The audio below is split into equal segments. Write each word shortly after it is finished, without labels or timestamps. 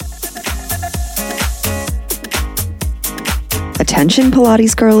Attention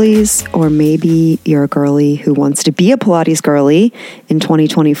Pilates girlies, or maybe you're a girly who wants to be a Pilates girly in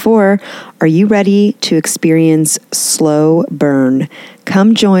 2024. Are you ready to experience slow burn?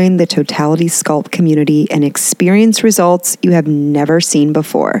 Come join the Totality Sculpt community and experience results you have never seen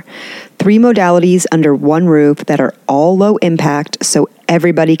before. 3 modalities under one roof that are all low impact so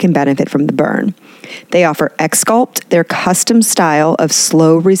everybody can benefit from the burn. They offer X-Sculpt, their custom style of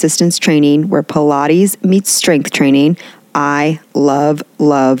slow resistance training where Pilates meets strength training. I love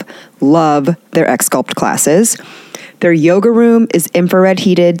their X-Sculpt classes. Their yoga room is infrared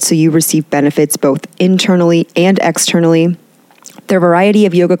heated, so you receive benefits both internally and externally. Their variety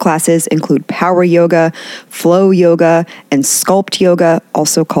of yoga classes include power yoga, flow yoga, and sculpt yoga,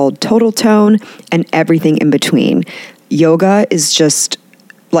 also called total tone, and everything in between. Yoga is just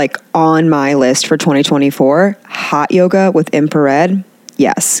like on my list for 2024. Hot yoga with infrared.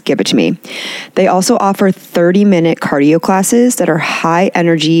 Yes, give it to me. They also offer 30-minute cardio classes that are high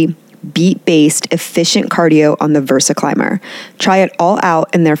energy, beat-based, efficient cardio on the VersaClimber. Try it all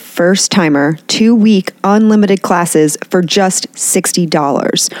out in their first timer, 2-week unlimited classes for just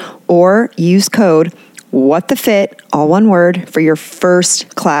 $60. Or use code WhatTheFit, all one word, for your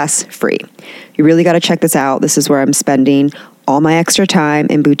first class free. You really got to check this out. This is where I'm spending all my extra time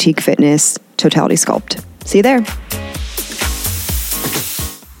in boutique fitness, Totality Sculpt. See you there.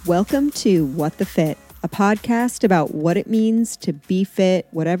 Welcome to What the Fit, a podcast about what it means to be fit,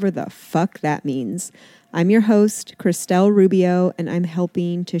 whatever the fuck that means. I'm your host, Christelle Rubio, and I'm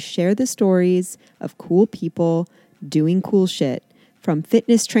helping to share the stories of cool people doing cool shit, from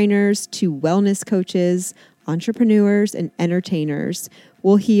fitness trainers to wellness coaches, entrepreneurs, and entertainers.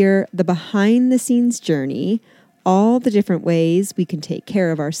 We'll hear the behind-the-scenes journey, all the different ways we can take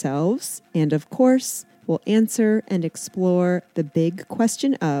care of ourselves, and of course, we'll answer and explore the big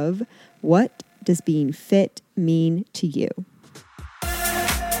question of, what does being fit mean to you?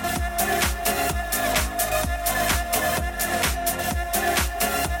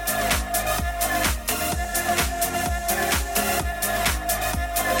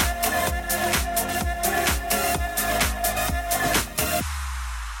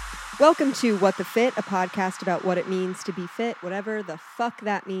 Welcome to What the Fit, a podcast about what it means to be fit, whatever the fuck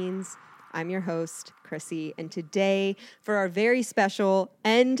that means. I'm your host, Chrissy, and today, for our very special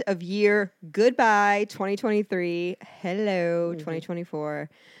end of year goodbye 2023, hello 2024,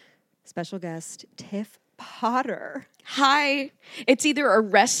 special guest Tiff Potter. Hi. It's either a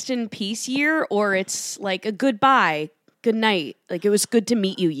rest in peace year or it's like a goodbye, good night. Like it was good to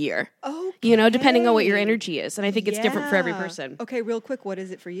meet you year. Okay. You know, depending on what your energy is. And I think it's different for every person. Okay, real quick, what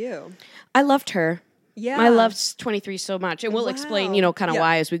is it for you? I loved her. Yeah. I loved 23 so much. And we'll explain, kind of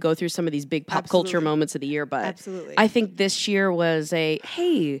why as we go through some of these big pop culture moments of the year. But I think this year was a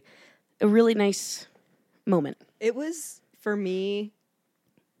really nice moment. It was, for me,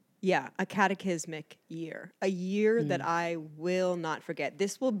 a cataclysmic year. A year that I will not forget.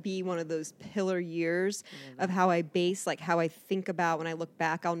 This will be one of those pillar years of how I base, like how I think about when I look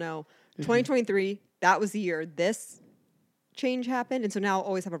back. I'll know 2023, that was the year this change happened, and so now I'll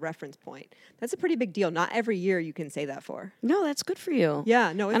always have a reference point. That's a pretty big deal. Not every year you can say that for. No, that's good for you.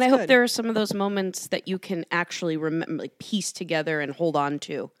 Yeah, no, it's and I good. hope there are some of those moments that you can actually remember, like piece together and hold on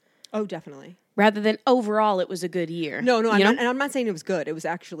to. Oh, definitely. Rather than overall, it was a good year. No, I'm not saying it was good. It was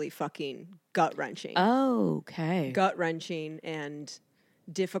actually fucking gut-wrenching. Oh, okay. Gut-wrenching and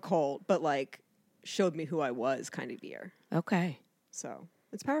difficult, but like showed me who I was kind of year. Okay. So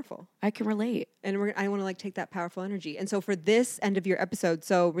it's powerful. I can relate. And I want to like take that powerful energy. And so for this end of year episode,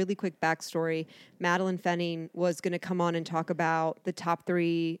 so really quick backstory, Madeline Fenning was going to come on and talk about the top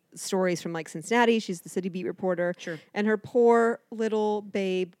 3 stories from like Cincinnati. She's the city beat reporter. Sure. And her poor little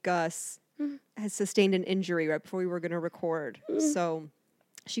babe, Gus, has sustained an injury right before we were going to record. So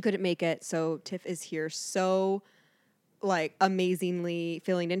she couldn't make it. So Tiff is here. So like amazingly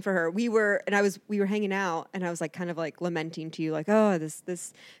filling in for her. We were hanging out, and I was like kind of like lamenting to you, like, oh,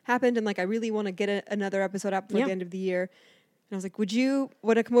 this happened, and like I really want to get another episode up before the end of the year. And I was like, would you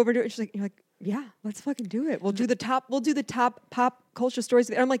want to come over to it? And she's like, you're like, yeah, let's fucking do it. We'll do the top pop culture stories.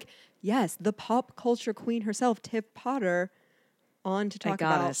 And I'm like, yes, the pop culture queen herself, Tiff Potter, on to talk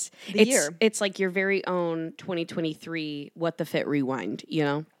about the year. It's like your very own 2023 What the Fit rewind, you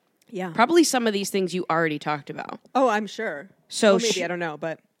know? Yeah. Probably some of these things you already talked about. Oh, I'm sure. So maybe, I don't know,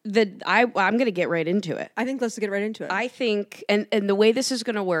 but I'm going to get right into it. I think let's get right into it. I think, and the way this is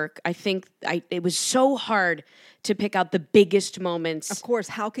going to work, I think it was so hard to pick out the biggest moments. Of course,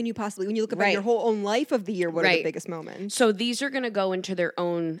 how can you possibly, when you look at your whole own life of the year, what are the biggest moments? So these are going to go into their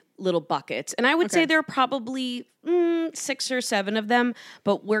own little buckets. And I would say there are probably 6 or 7 of them,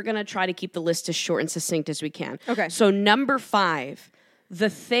 but we're going to try to keep the list as short and succinct as we can. Okay. So number 5, the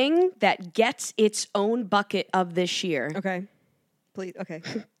thing that gets its own bucket of this year. Okay. Please, okay.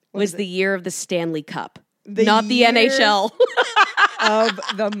 Was the year of the Stanley Cup, not the NHL. Of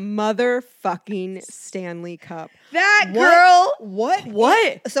the motherfucking Stanley Cup. That girl.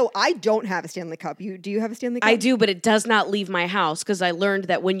 What? So I don't have a Stanley Cup. Do you have a Stanley Cup? I do, but it does not leave my house because I learned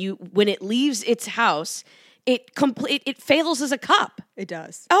that when it leaves its house, it fails as a cup. It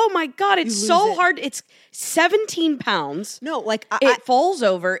does. Oh my God, it's so hard. It's 17 pounds. No, like it falls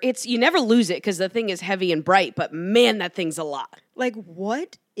over. You never lose it because the thing is heavy and bright, but man, that thing's a lot. Like,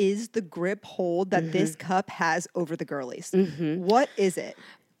 what is the grip hold that this cup has over the girlies? What is it?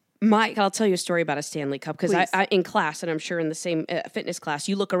 I'll tell you a story about a Stanley Cup because I in class, and I'm sure in the same fitness class,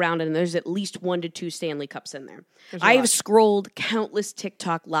 you look around and there's at least 1 to 2 Stanley Cups in there. I have scrolled countless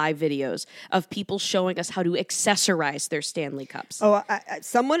TikTok live videos of people showing us how to accessorize their Stanley Cups. Oh,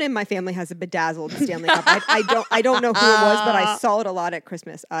 someone in my family has a bedazzled Stanley Cup. I don't know who it was, but I saw it a lot at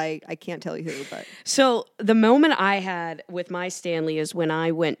Christmas. I can't tell you who, but so the moment I had with my Stanley is when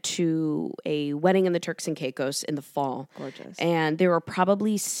I went to a wedding in the Turks and Caicos in the fall. Gorgeous. And there were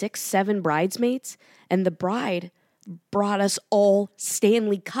probably 6-7 bridesmaids, and the bride brought us all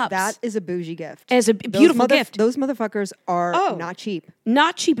Stanley Cups. That is a bougie gift. As a beautiful gift. Those motherfuckers are not cheap.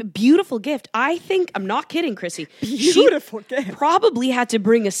 Not cheap. Beautiful gift. I think, I'm not kidding, Chrissy. Beautiful gift. Probably had to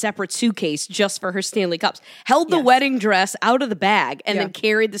bring a separate suitcase just for her Stanley Cups. Held the wedding dress out of the bag and then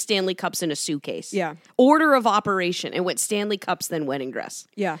carried the Stanley Cups in a suitcase. Yeah. Order of operation. It went Stanley Cups, then wedding dress.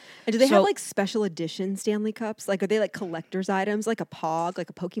 Yeah. And do they have like special edition Stanley Cups? Like, are they like collector's items, like a Pog, like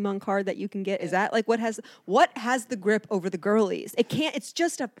a Pokemon card that you can get? Is that like what has the grip over the girlies? It can't. It's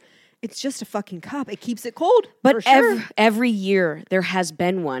just a fucking cup. It keeps it cold. But for sure. every year there has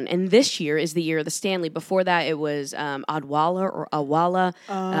been one, and this year is the year of the Stanley. Before that, it was Adwala or Awala.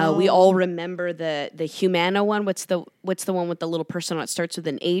 We all remember the Humana one. What's the one with the little person on it? Starts with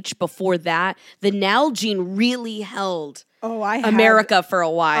an H. Before that, the Nalgene really held America for a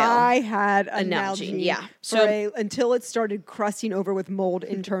while. I had a Nalgene, yeah. Until it started crusting over with mold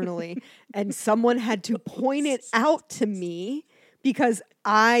internally, and someone had to point it out to me because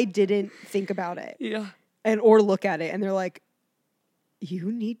I didn't think about it, or look at it, and they're like,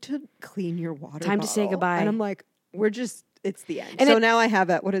 "You need to clean your water. Time to say goodbye." And I'm like, it's the end. And so now I have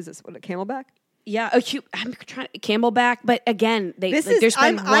what is this? What, a Camelback? Yeah, I'm trying Camelback, but again, there's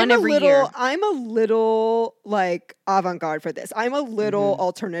been one every year. I'm a little like avant-garde for this. I'm a little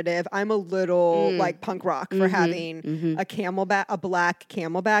alternative. I'm a little like punk rock for having a Camelback, a black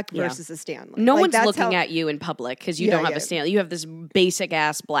Camelback versus a Stanley. No one's looking at you in public because you don't have a Stanley. You have this basic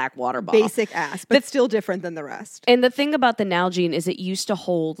ass black water bottle. Basic ass, but still different than the rest. And the thing about the Nalgene is it used to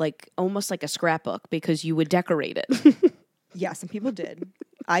hold like almost like a scrapbook because you would decorate it. Yeah, some people did.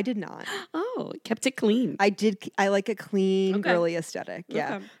 I did not. Oh, it kept it clean. I did. I like a clean, girly aesthetic.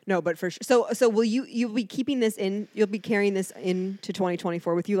 Yeah. Okay. No, but for sure. So will you'll be keeping this in? You'll be carrying this into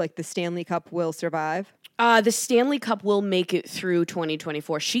 2024 with you? Like the Stanley Cup will survive? The Stanley Cup will make it through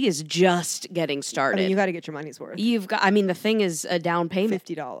 2024. She is just getting started. I mean, you got to get your money's worth. The thing is a down payment.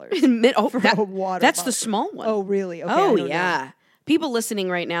 $50 for a water That's bottle. The small one. Oh, really? Okay, oh, yeah. Know. People listening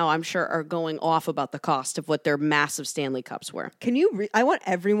right now, I'm sure, are going off about the cost of what their massive Stanley Cups were. Can you? I want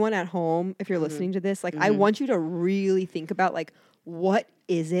everyone at home, if you're listening to this, like, I want you to really think about, like, what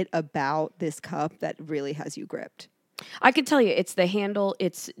is it about this cup that really has you gripped? I can tell you, it's the handle.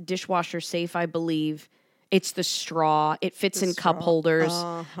 It's dishwasher safe, I believe. It's the straw. It fits in cup holders.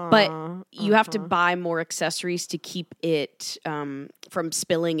 But you have to buy more accessories to keep it from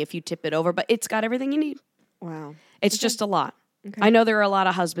spilling if you tip it over. But it's got everything you need. Wow. It's just a lot. Okay. I know there are a lot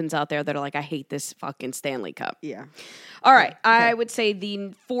of husbands out there that are like, I hate this fucking Stanley Cup. Yeah. All right. Okay. I would say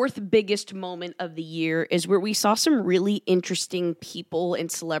the 4th biggest moment of the year is where we saw some really interesting people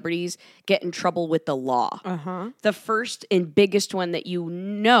and celebrities get in trouble with the law. The first and biggest one that you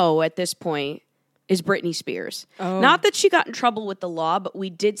know at this point is Britney Spears. Not that she got in trouble with the law, but we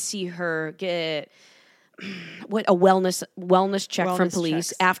did see her get a wellness check from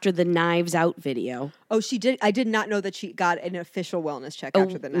police after the Knives Out video. Oh, she did. I did not know that she got an official wellness check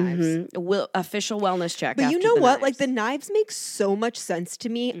after the Knives. Official wellness check. But you know what? Knives. Like the Knives make so much sense to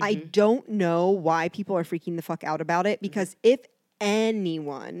me. I don't know why people are freaking the fuck out about it because if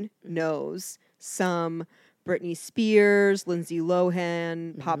anyone knows some Britney Spears, Lindsay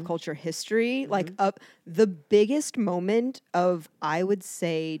Lohan, pop culture history. Like the biggest moment of, I would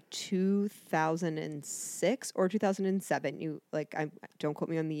say, 2006 or 2007. Don't quote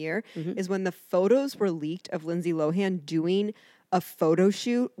me on the year. Is when the photos were leaked of Lindsay Lohan doing a photo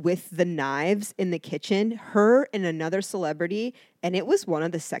shoot with the knives in the kitchen, her and another celebrity, and it was one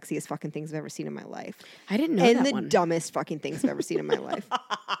of the sexiest fucking things I've ever seen in my life. I didn't know and that the one. dumbest fucking things I've ever seen in my life.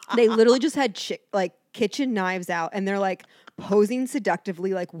 They literally just had kitchen knives out, and they're like posing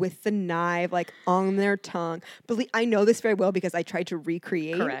seductively, like with the knife like on their tongue. I know this very well because I tried to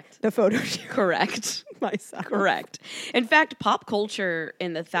recreate the photo shoot. Correct. Myself. Correct. In fact, pop culture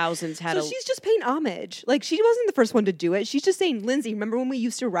in the thousands had she's just paying homage. Like, she wasn't the first one to do it. She's just saying, Lindsay, remember when we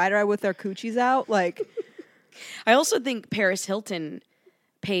used to ride around with our coochies out? Like, I also think Paris Hilton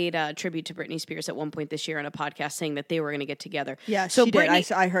paid tribute to Britney Spears at one point this year on a podcast, saying that they were going to get together. Yeah, so she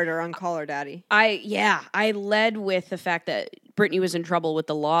did. I heard her on Call Her Daddy. I led with the fact that Britney was in trouble with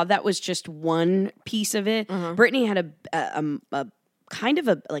the law. That was just one piece of it. Britney had a kind of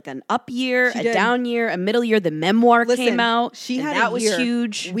an up year, a down year, a middle year. The memoir came out. That was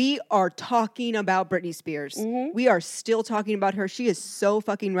huge. We are talking about Britney Spears. We are still talking about her. She is so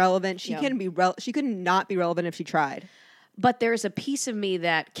fucking relevant. She she could not be relevant if she tried. But there's a piece of me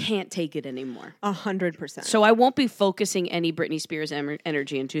that can't take it anymore. 100%. So I won't be focusing any Britney Spears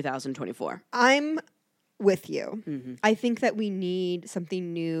energy in 2024. I'm with you. I think that we need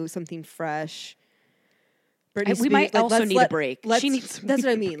something new, something fresh. We might also need a break. That's what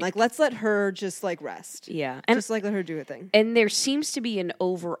I mean. Like, let's let her just rest. Yeah. And just let her do her thing. And there seems to be an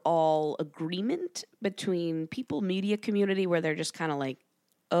overall agreement between people, media community, where they're just kind of like,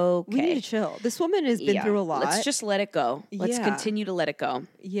 okay. We need to chill. This woman has been through a lot. Let's just let it go. Let's continue to let it go.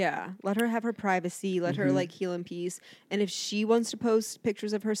 Yeah. Let her have her privacy. Let her heal in peace. And if she wants to post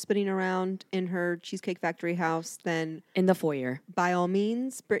pictures of her spinning around in her Cheesecake Factory house, then in the foyer, by all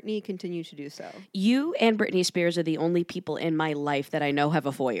means, Britney, continue to do so. You and Britney Spears are the only people in my life that I know have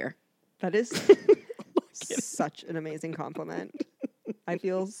a foyer. That is such an amazing compliment. I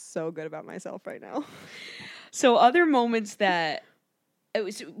feel so good about myself right now. So other moments that it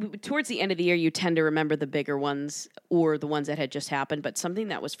was towards the end of the year, you tend to remember the bigger ones or the ones that had just happened. But something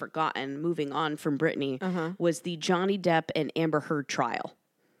that was forgotten, moving on from Britney, was the Johnny Depp and Amber Heard trial.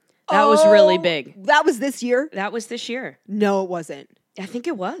 That was really big. That was this year? That was this year. No, it wasn't. I think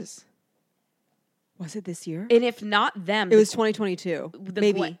it was. Was it this year? And if not them... It was 2022.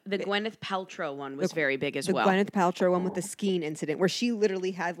 Maybe. The Gwyneth Paltrow one was very big as well. The Gwyneth Paltrow one with the skiing incident, where she literally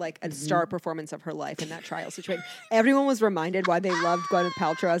had a star performance of her life in that trial situation. Everyone was reminded why they loved Gwyneth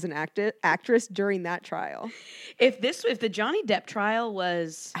Paltrow as an actress during that trial. If the Johnny Depp trial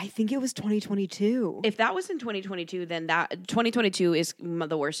was... I think it was 2022. If that was in 2022, then 2022 is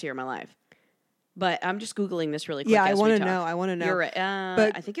the worst year of my life. But I'm just Googling this really quick. Yeah, I want to know. I want to know. You're right.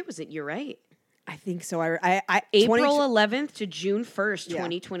 But I think it was... You're right. I think so. April 11th to June 1st,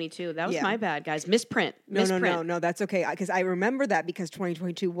 2022. That was my bad, guys. Misprint. No. That's okay. Because I remember that because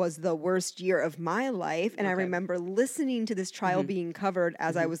 2022 was the worst year of my life. And I remember listening to this trial being covered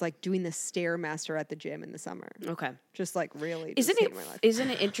as I was doing the Stairmaster at the gym in the summer. Okay. Just really. Isn't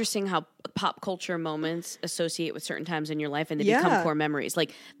it interesting how pop culture moments associate with certain times in your life and they become core memories?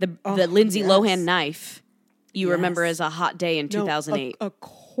 Like the Lindsay Lohan knife. You remember as a hot day in 2008. A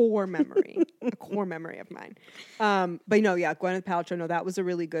core memory. A core memory of mine. But Gwyneth Paltrow, that was a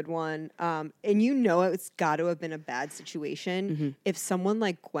really good one. And it's got to have been a bad situation. If someone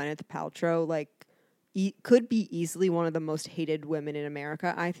like Gwyneth Paltrow, could be easily one of the most hated women in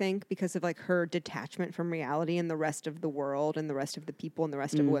America, I think, because of her detachment from reality and the rest of the world and the rest of the people and the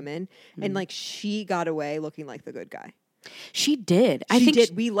rest of women. And she got away looking like the good guy. She did.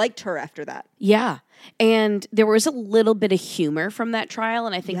 We liked her after that. Yeah. And there was a little bit of humor from that trial.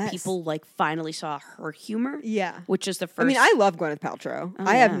 And I think people finally saw her humor. Yeah. Which is the first. I love Gwyneth Paltrow.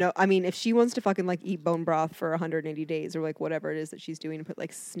 If she wants to fucking eat bone broth for 180 days or whatever it is that she's doing and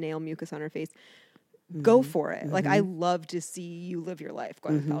put snail mucus on her face, go for it. I love to see you live your life,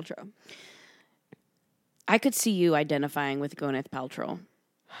 Gwyneth Paltrow. I could see you identifying with Gwyneth Paltrow.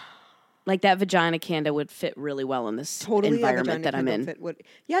 That vagina candle would fit really well in this environment that I'm in.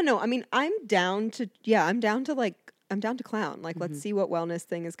 I'm down to clown. Let's see what wellness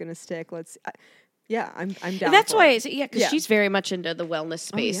thing is going to stick. I'm down. And that's why, because she's very much into the wellness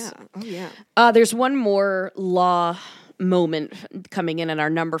space. Oh yeah. There's one more law moment coming in, and our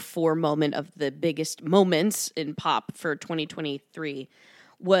number 4 moment of the biggest moments in pop for 2023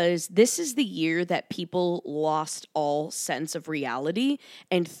 was this is the year that people lost all sense of reality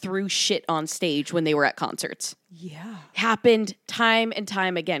and threw shit on stage when they were at concerts. Yeah. Happened time and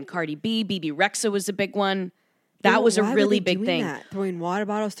time again. Cardi B, BB Rexa was a big one. That was a really big thing. That? Throwing water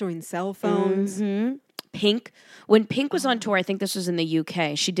bottles, throwing cell phones. Mm-hmm. Pink. When Pink was on tour, I think this was in the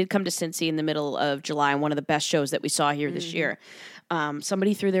UK. She did come to Cincy in the middle of July, one of the best shows that we saw here this year.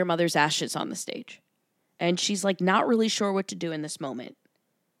 Somebody threw their mother's ashes on the stage. And she's like, not really sure what to do in this moment.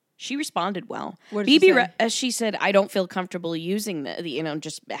 She responded well. What did she say? As she said, I don't feel comfortable using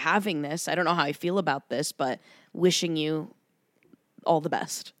just having this. I don't know how I feel about this, but wishing you all the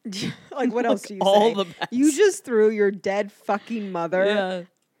best. Like, what else do you say? All the best. You just threw your dead fucking mother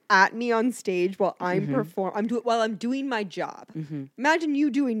at me on stage while I'm while I'm doing my job. Imagine you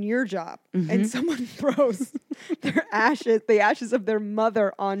doing your job and someone throws the ashes of their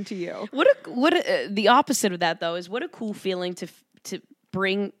mother onto you. The opposite of that though is what a cool feeling to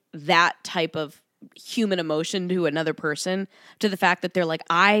bring that type of human emotion to another person, to the fact that they're like,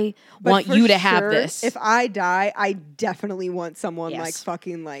 I want you to have this. If I die, I definitely want someone like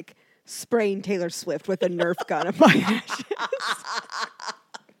fucking like spraying Taylor Swift with a Nerf gun of my ashes.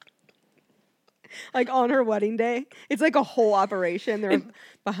 Like on her wedding day. It's like a whole operation. They're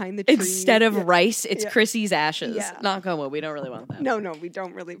behind the tree. Instead of rice, it's Chrissy's ashes. Knock on wood. We don't really want that. No, we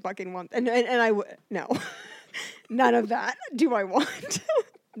don't really fucking want and no. None of that do I want.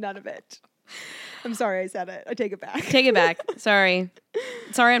 None of it. I'm sorry I said it. I take it back. Take it back. Sorry,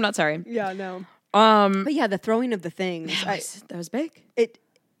 I'm not sorry. Yeah, no. But yeah, the throwing of the things. That was big. It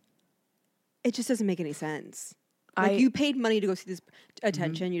just doesn't make any sense. Like you paid money to go see this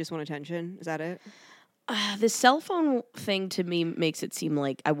attention. You just want attention. Is that it? The cell phone thing to me makes it seem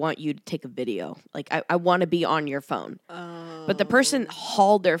like I want you to take a video. Like I want to be on your phone. But the person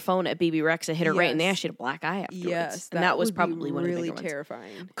hauled their phone at BB Rexa, hit her right in the ass. She had a black eye afterwards. Yes, and that was probably one of the bigger ones. Really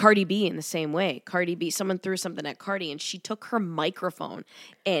terrifying. Cardi B in the same way. Cardi B, someone threw something at Cardi and she took her microphone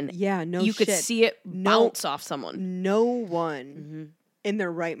and you could see it bounce off someone. No one in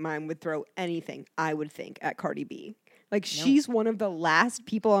their right mind would throw anything, I would think, at Cardi B. Like, she's one of the last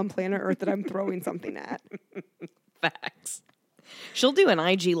people on planet Earth that I'm throwing something at. Facts. She'll do an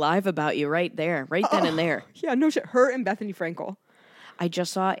IG live about you right there, right then and there. Yeah, no shit. Her and Bethany Frankel. I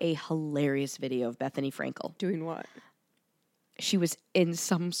just saw a hilarious video of Bethany Frankel. Doing what? She was in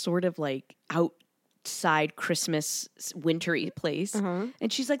some sort of like outside Christmas wintry place.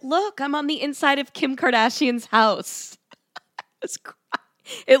 And she's like, look, I'm on the inside of Kim Kardashian's house.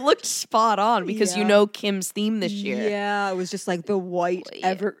 It looked spot on because you know Kim's theme this year. Yeah, it was just like the white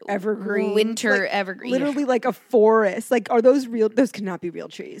evergreen. Winter like, evergreen. Literally like a forest. Like, are those real? Those cannot be real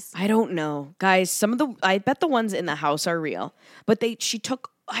trees. I don't know. Guys, I bet the ones in the house are real. But she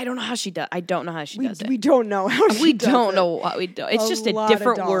took, I don't know how she does. I don't know how she does it. We don't know how she does it. We don't know what we do. It's just a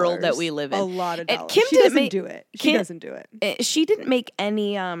different world that we live in. A lot of dollars. Kim doesn't do it. She doesn't do it. She didn't make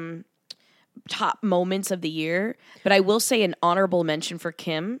any top moments of the year. But I will say an honorable mention for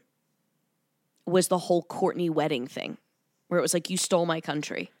Kim was the whole Courtney wedding thing, where it was like, you stole my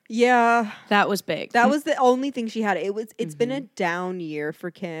country. Yeah. That was big. That was the only thing she had. It's been a down year for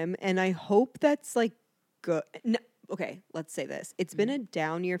Kim, and I hope that's like good. No, okay, let's say this. It's been a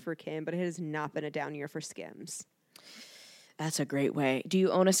down year for Kim, but it has not been a down year for Skims. That's a great way. Do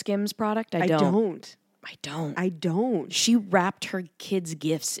you own a Skims product? I don't. She wrapped her kids'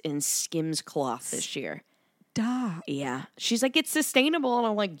 gifts in Skims cloth this year. Duh. Yeah. She's like, it's sustainable. And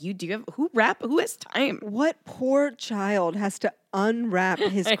I'm like, who has time? What poor child has to unwrap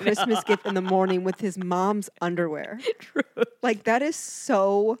his Christmas gift in the morning with his mom's underwear? True. Like, that is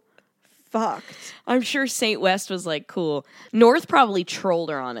so fucked. I'm sure St. West was like, cool. North probably trolled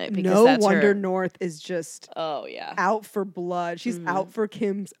her on it. Because no wonder North is just out for blood. She's out for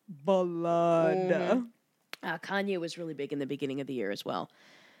Kim's blood. Kanye was really big in the beginning of the year as well.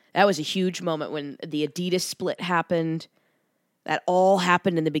 That was a huge moment when the Adidas split happened. That all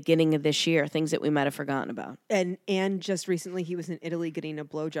happened in the beginning of this year, things that we might have forgotten about. And just recently he was in Italy getting a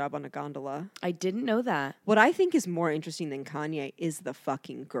blowjob on a gondola. I didn't know that. What I think is more interesting than Kanye is the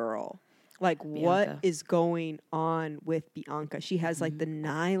fucking girl. Like, Bianca. What is going on with Bianca? She has like the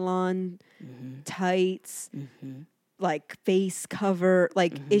nylon tights, like face cover.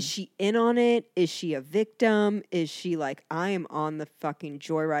 Like, is she in on it? Is she a victim? Is she like, I am on the fucking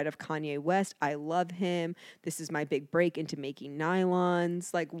joyride of Kanye West. I love him. This is my big break into making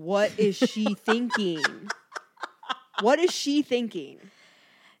nylons. Like, what is she thinking? What is she thinking?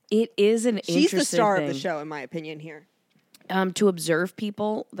 It is an interesting She's the star of the show, in my opinion, here. To observe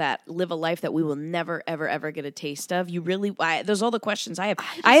people that live a life that we will never, ever, ever get a taste of. Those are all the questions I have.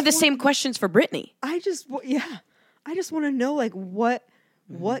 I have the same questions for Britney. I just want to know, like, what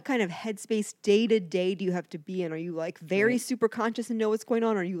what kind of headspace day to day do you have to be in? Are you like very super conscious and know what's going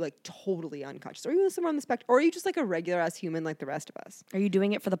on? Or are you like totally unconscious? Are you somewhere on the spectrum? Or are you just like a regular ass human like the rest of us? Are you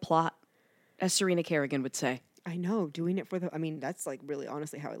doing it for the plot, as Serena Kerrigan would say? I know, doing it for I mean, that's like really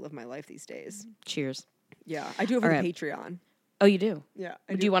honestly how I live my life these days. Cheers. Yeah, I do it for the Patreon. Oh, you do? Yeah.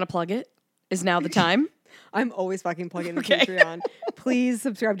 Do you want to plug it? Is now the time? I'm always fucking plugging the Patreon. Please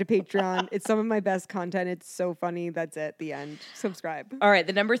subscribe to Patreon. It's some of my best content. It's so funny. That's it. The end. Subscribe. All right.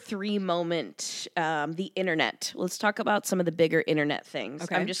 The number 3 moment, the internet. Let's talk about some of the bigger internet things.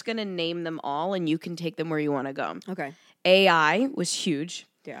 Okay. I'm just going to name them all, and you can take them where you want to go. Okay. AI was huge.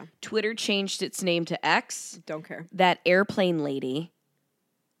 Yeah. Twitter changed its name to X. Don't care. That airplane lady.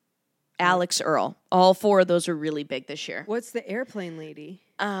 Alex Earl. All 4 of those are really big this year. What's the airplane lady?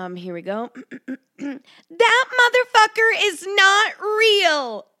 Here we go. That motherfucker is not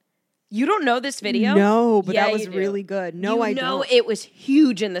real. You don't know this video? No, but Yeah, that was you do. really good. No, I don't. It was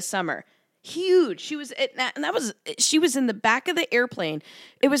huge in the summer. Huge. She was she was in the back of the airplane.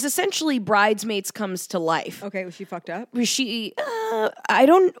 It was essentially Bridesmaids Comes to Life. Okay, was she fucked up? We'd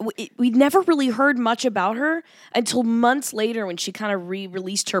never really heard much about her until months later when she kind of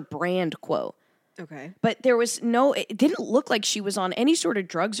re-released her brand quote. Okay. But it didn't look like she was on any sort of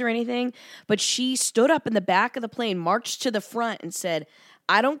drugs or anything, but she stood up in the back of the plane, marched to the front and said,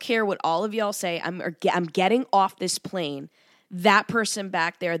 I don't care what all of y'all say. I'm getting off this plane. That person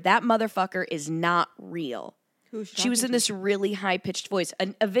back there, that motherfucker is not real. She was in this really high-pitched voice,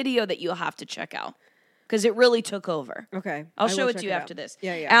 a video that you'll have to check out because it really took over. Okay. I'll show it to you after this.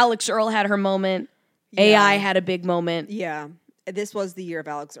 Yeah. Alex Earl had her moment. Yeah. AI had a big moment. Yeah. This was the year of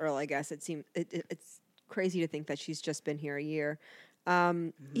Alex Earl, I guess. It seemed it's crazy to think that she's just been here a year.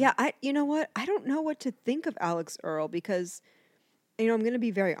 Yeah, you know what? I don't know what to think of Alex Earl because, I'm going to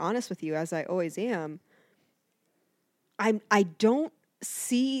be very honest with you, as I always am. I don't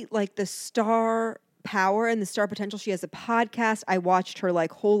see like the star power and the star potential. She has a podcast. I watched her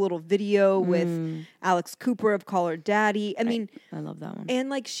like whole little video with Alex Cooper of Call Her Daddy. I mean, I love that one. And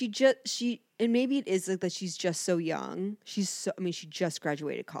like and maybe it is like that she's just so young. She just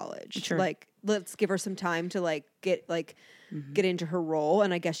graduated college. Sure. Like, let's give her some time to like get into her role.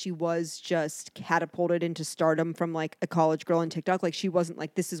 And I guess she was just catapulted into stardom from like a college girl on TikTok. Like she wasn't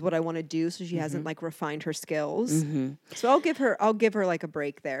like, this is what I want to do. So she hasn't like refined her skills. So I'll give her like a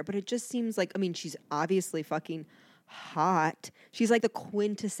break there. But it just seems like, she's obviously fucking hot. She's like the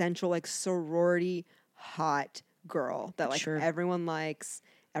quintessential like sorority hot girl that like everyone likes.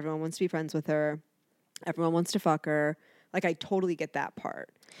 Everyone wants to be friends with her. Everyone wants to fuck her. Like, I totally get that part.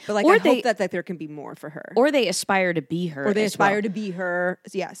 But, like, hope that there can be more for her. Or they aspire to be her. Or they aspire to be her.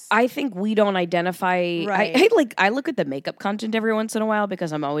 Yes. I think we don't identify. Right. I look at the makeup content every once in a while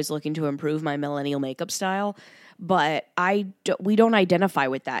because I'm always looking to improve my millennial makeup style. But we don't identify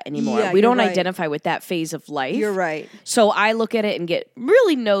with that anymore. Yeah, we don't right. identify with that phase of life. You're right. So I look at it and get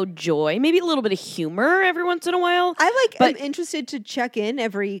really no joy, maybe a little bit of humor every once in a while. I'm interested to check in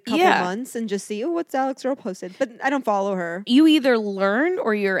every couple months and just see, what's Alex Earl posted? But I don't follow her. You either learn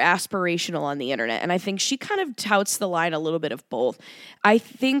or you're aspirational on the internet. And I think she kind of touts the line a little bit of both. I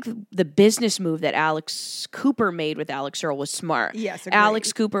think the business move that Alex Cooper made with Alex Earl was smart. Yes, agreed.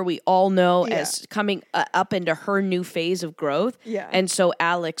 Alex Cooper, we all know as coming up into her new phase of growth. Yeah. And so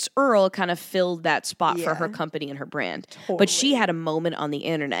Alex Earl kind of filled that spot for her company and her brand. Totally. But she had a moment on the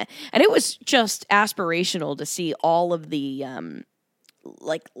internet. And it was just aspirational to see all of the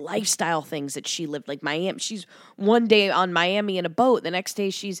like lifestyle things that she lived. Like Miami, she's one day on Miami in a boat. The next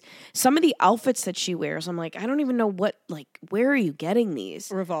day some of the outfits that she wears, I'm like, I don't even know where are you getting these?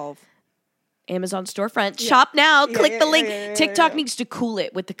 Revolve. Amazon storefront. Shop now. Click the link. Yeah, TikTok needs to cool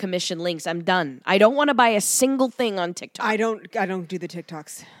it with the commission links. I'm done. I don't want to buy a single thing on TikTok. I don't do the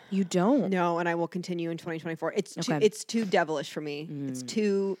TikToks. You don't? No, and I will continue in 2024. It's too devilish for me. It's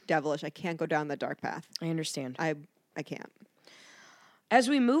too devilish. I can't go down the dark path. I understand. I can't. As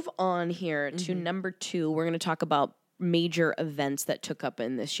we move on here to number 2, we're going to talk about major events that took up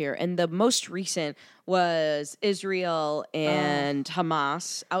in this year. And the most recent was Israel and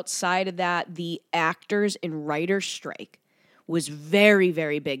Hamas. Outside of that, the actors and writers strike was very,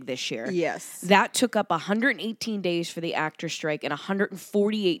 very big this year. Yes. That took up 118 days for the actors strike and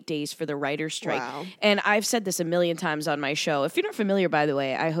 148 days for the writers strike. Wow. And I've said this a million times on my show. If you're not familiar, by the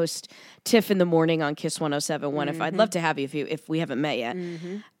way, I host Tiff in the Morning on Kiss 107.1. If I'd love to have you if we haven't met yet.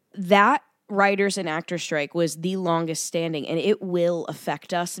 That writers and actors strike was the longest standing, and it will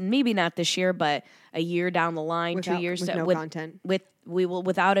affect us. And maybe not this year, but a year down the line, 2 years with no content. We will,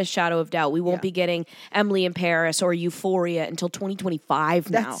 without a shadow of doubt, we won't be getting Emily in Paris or Euphoria until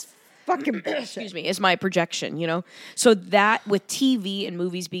 2025 now. That's fucking bullshit. Excuse me, is my projection, you know? So that with TV and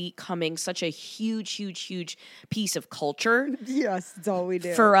movies becoming such a huge, huge, huge piece of culture. Yes, it's all we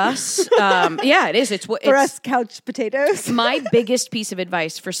do. For us, yeah, it is. It's what For us couch potatoes. My biggest piece of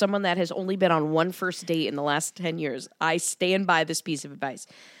advice for someone that has only been on one first date in the last 10 years, I stand by this piece of advice.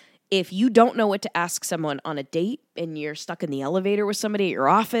 If you don't know what to ask someone on a date and you're stuck in the elevator with somebody at your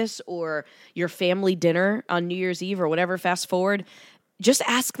office or your family dinner on New Year's Eve or whatever, fast forward, just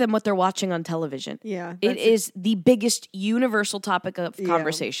ask them what they're watching on television. Yeah. It is the biggest universal topic of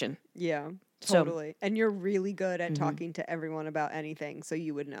conversation. Yeah, totally. And you're really good at talking to everyone about anything, so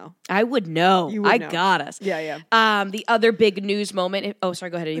you would know. I would know. I got us. Yeah. The other big news moment. Oh, sorry,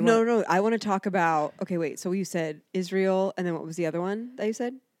 go ahead. No. I want to talk about, okay, wait. So you said Israel, and then what was the other one that you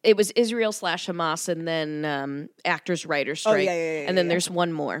said? It was Israel / Hamas, and then actors-writers strike. And then there's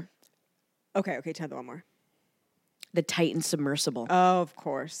one more. Okay, tell me one more. The Titan submersible. Oh, of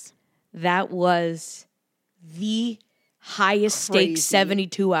course. That was the highest stakes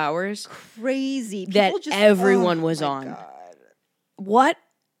 72 hours. Crazy. That everyone was on. God. What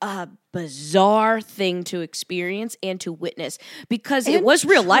a bizarre thing to experience and to witness, because it was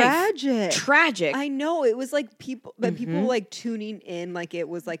real life. Tragic. I know. It was like people like tuning in like it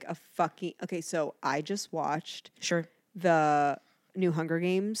was like a fucking... Okay, so I just watched the new Hunger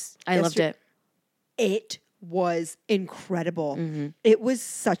Games. I loved it. It was incredible. It was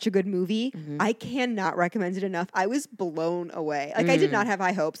such a good movie. I cannot recommend it enough. I was blown away. Like I did not have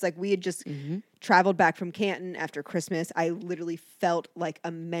high hopes. Like we had just traveled back from Canton after Christmas. I literally felt like a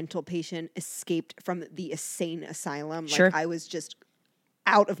mental patient escaped from the insane asylum. Like I was just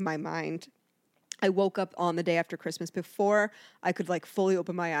out of my mind. I woke up on the day after Christmas. Before I could like fully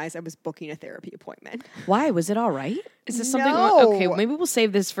open my eyes, I was booking a therapy appointment. Why? Was it all right? Is this something? No. Okay, maybe we'll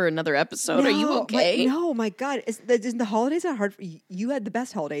save this for another episode. Are you okay? No, my God. Is the holidays not hard for you? You had the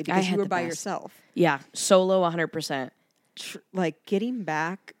best holiday because you were by yourself. Yeah, solo 100%. Like getting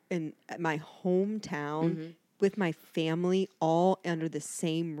back in my hometown with my family all under the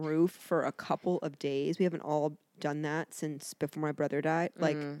same roof for a couple of days. We haven't all done that since before my brother died.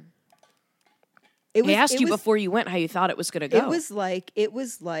 Like... I asked you before you went how you thought it was going to go. It was like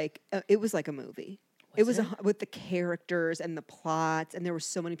a movie. It was with the characters and the plots, and there were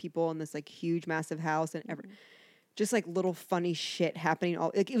so many people in this like huge, massive house, and just like little funny shit happening.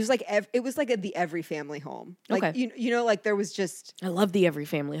 It was like the every family home. Like you know, like there was just. I love the every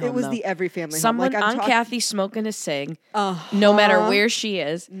family home. It was the every family home. Someone like, on Kathy smoking a cig, no matter where she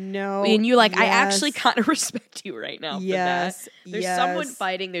is. No, and you like, I actually kind of respect you right now. For that. There's someone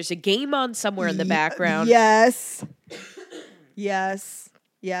fighting. There's a game on somewhere in the background. Yes.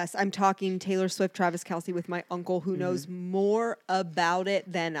 I'm talking Taylor Swift, Travis Kelce with my uncle who knows more about it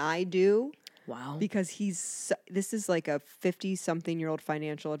than I do. Wow. Because this is like a 50-something-year-old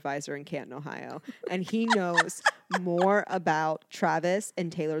financial advisor in Canton, Ohio. And he knows more about Travis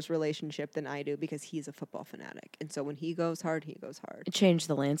and Taylor's relationship than I do because he's a football fanatic. And so when he goes hard, he goes hard. It changed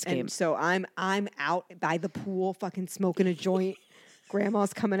the landscape. And so I'm out by the pool fucking smoking a joint.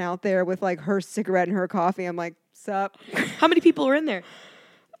 Grandma's coming out there with like her cigarette and her coffee. I'm like, sup? How many people are in there?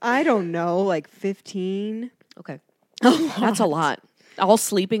 I don't know, like 15. Okay. That's a lot. All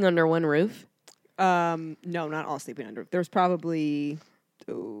sleeping under one roof? No, not all sleeping under. There's probably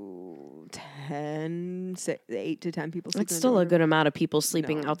 8 to 10 people sleeping. That's still a good amount of people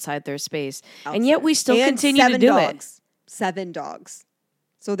sleeping outside their space. Outside. And yet we still continue to do dogs. It. 7 dogs.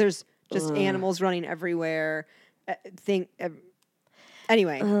 So there's just animals running everywhere.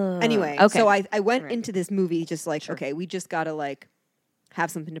 Anyway. Okay. So I went into this movie just like, okay, we just got to like have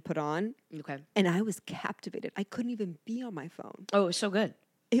something to put on. Okay. And I was captivated. I couldn't even be on my phone. Oh, it was so good.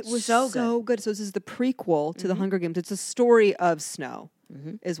 It was so good. So this is the prequel to the Hunger Games. It's a story of Snow,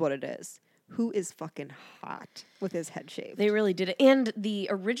 is what it is. Who is fucking hot with his head shaved. They really did it. And the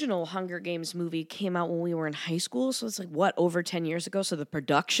original Hunger Games movie came out when we were in high school. So it's like, over 10 years ago? So the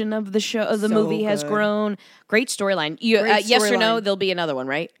production of the movie has grown. Great storyline. Yes or no, there'll be another one,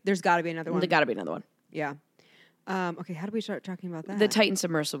 right? There's got to be another one. There's got to be another one. Yeah. Okay, how do we start talking about that? The Titan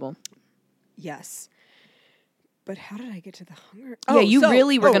submersible. Yes. But how did I get to the Hunger? You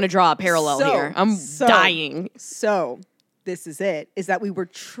really were going to draw a parallel here. I'm dying. So this is it, is that we were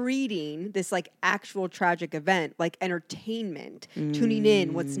treating this like actual tragic event like entertainment, tuning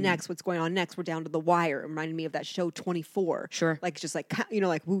in, what's next, what's going on next. We're down to the wire. It reminded me of that show 24. Sure. Like just like,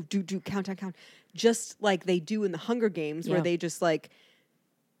 like woo, do, count. Just like they do in the Hunger Games where they just like,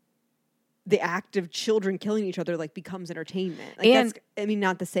 the act of children killing each other like becomes entertainment. Like that's, I mean,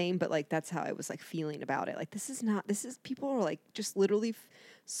 not the same, but like that's how I was like feeling about it. Like this is people are like just literally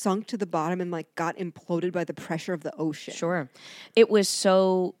sunk to the bottom and like got imploded by the pressure of the ocean. Sure. It was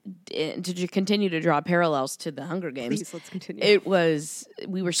so, did you continue to draw parallels to the Hunger Games? Please, let's continue.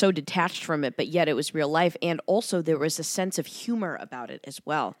 We were so detached from it, but yet it was real life. And also there was a sense of humor about it as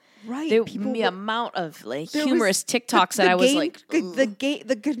well. Right. The amount of like humorous TikToks that I was like,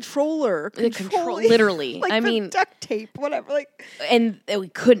 the controller, literally. like I mean, duct tape, whatever. Like, and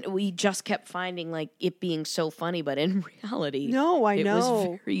we just kept finding like it being so funny, but in reality, no, I it know.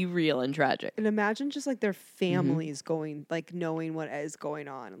 was very real and tragic. And imagine just like their families going, like knowing what is going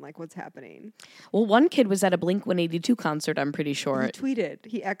on and like what's happening. Well, one kid was at a Blink-182 concert, I'm pretty sure. He tweeted,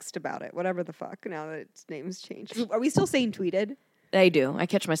 he X'd about it, whatever the fuck, now that its name's changed. Are we still saying tweeted? I do. I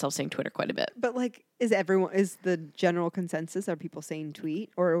catch myself saying Twitter quite a bit. But like, is the general consensus, are people saying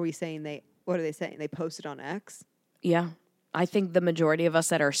tweet? Or are we saying what are they saying? They posted on X? Yeah. I think the majority of us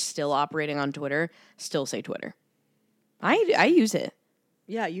that are still operating on Twitter still say Twitter. I use it.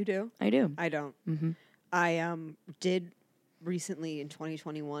 Yeah, you do. I do. I don't. Mm-hmm. I did recently in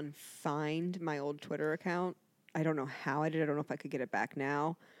 2021 find my old Twitter account. I don't know how I did. I don't know if I could get it back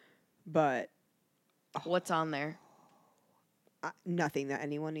now. But what's on there? Nothing that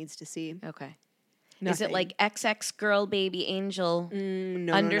anyone needs to see. Okay. Nothing. Is it like XX girl baby angel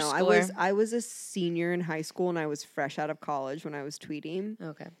no, underscore? No. I was a senior in high school and I was fresh out of college when I was tweeting.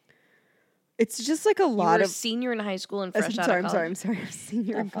 Okay. It's just like a lot you were of a senior in high school and fresh out of college. I'm sorry. I'm a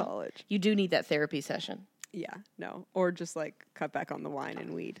senior in college. You do need that therapy session. Yeah, no, or just like cut back on the wine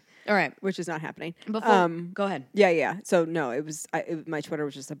and weed. All right, which is not happening. Go ahead. Yeah. So no, my Twitter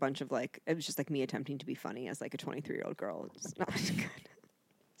was just a bunch of like, it was just like me attempting to be funny as like a 23-year-old girl. It's not good.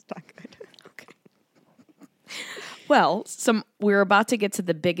 It's not good. Okay. Well, we're about to get to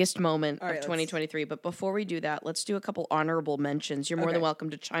the biggest moment of 2023, but before we do that, let's do a couple honorable mentions. You're more than welcome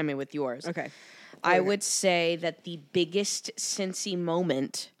to chime in with yours. Okay. I would say that the biggest Cincy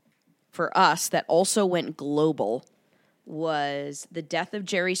moment for us that also went global was the death of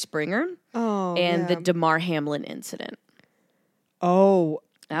Jerry Springer and the Damar Hamlin incident. Oh,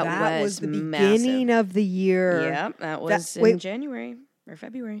 that was the massive. Beginning of the year. Yeah, that was in January or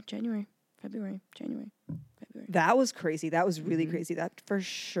February. January. That was crazy. That was really crazy. That for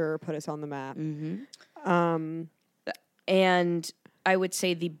sure put us on the map. Mm-hmm. And I would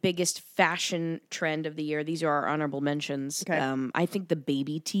say the biggest fashion trend of the year. These are our honorable mentions. Okay. I think the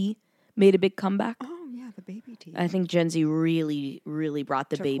baby tee made a big comeback. Oh yeah, the baby tee. I think Gen Z really, really brought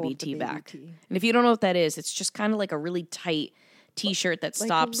the baby tee back. And if you don't know what that is, it's just kind of like a really tight T-shirt that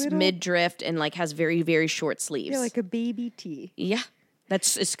stops mid-drift and like has very, very short sleeves. Yeah, like a baby tee. Yeah,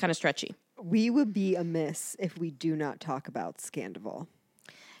 it's kind of stretchy. We would be amiss if we do not talk about Scandival.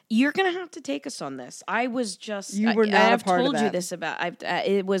 You're gonna have to take us on this. I was just you were not I've a part told of you that. this about.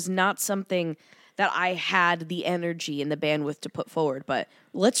 It was not something that I had the energy and the bandwidth to put forward. But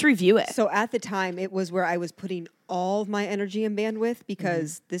let's review it. So at the time, it was where I was putting all of my energy and bandwidth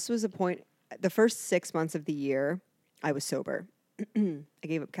because this was a point. The first 6 months of the year, I was sober. I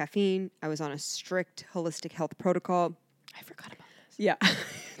gave up caffeine. I was on a strict holistic health protocol. I forgot about this. Yeah,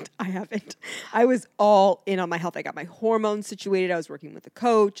 I haven't. I was all in on my health. I got my hormones situated. I was working with a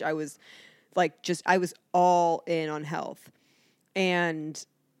coach. I was I was all in on health. And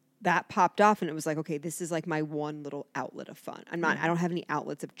that popped off and it was like, okay, this is like my one little outlet of fun. I don't have any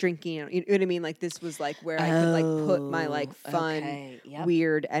outlets of drinking. You know what I mean? Like this was like where I could like put my like fun,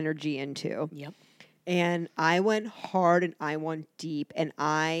 weird energy into. Yep. And I went hard and I went deep and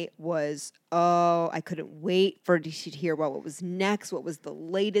I couldn't wait to hear what was next. What was the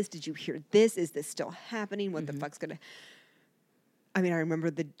latest? Did you hear this? Is this still happening? What the fuck's gonna? I mean, I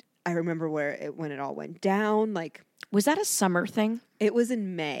remember when it all went down. Like, was that a summer thing? It was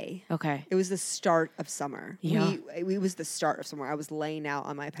in May. Okay. It was the start of summer. Yeah. It was the start of summer. I was laying out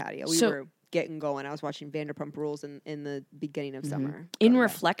on my patio. We were getting going. I was watching Vanderpump Rules in the beginning of summer. In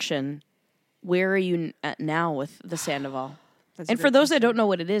reflection, where are you at now with the Sandoval? And for those that don't know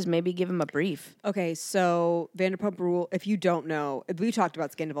what it is, maybe give them a brief. Okay, so Vanderpump Rule, if you don't know, we talked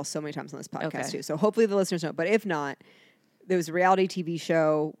about Scandival so many times on this podcast too, so hopefully the listeners know. But if not, there was a reality TV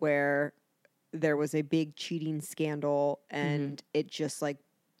show where there was a big cheating scandal and it just like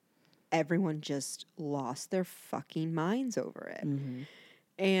everyone just lost their fucking minds over it.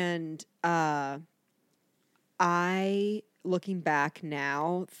 And I, looking back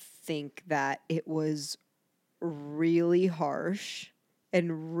now, think that it was really harsh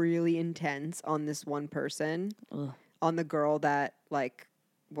and really intense on this one person, on the girl that like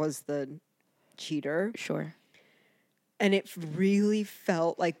was the cheater. Sure. And it really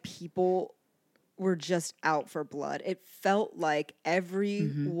felt like people were just out for blood. It felt like every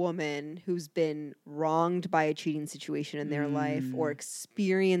woman who's been wronged by a cheating situation in their life or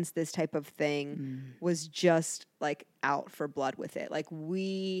experienced this type of thing was just like out for blood with it. Like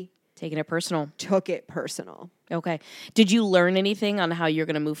we taking it personal. Took it personal. Okay. Did you learn anything on how you're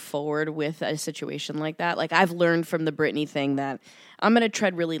going to move forward with a situation like that? Like I've learned from the Britney thing that I'm going to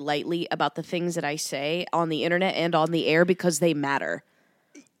tread really lightly about the things that I say on the internet and on the air because they matter.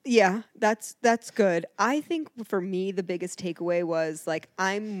 Yeah, that's good. I think for me, the biggest takeaway was like,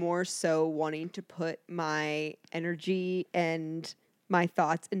 I'm more so wanting to put my energy and my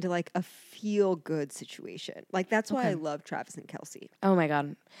thoughts into like a feel good situation. Like that's why I love Travis and Kelsey. Oh my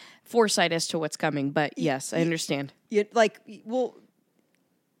God. Foresight as to what's coming. But yes, I understand.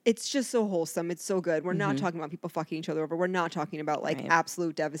 It's just so wholesome. It's so good. We're not talking about people fucking each other over. We're not talking about like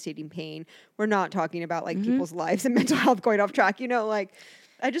absolute devastating pain. We're not talking about like people's lives and mental health going off track. You know, like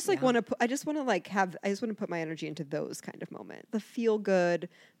I just like want to put, I just want to put my energy into those kind of moments. The feel good,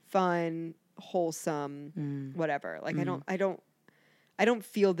 fun, wholesome, whatever. Like I don't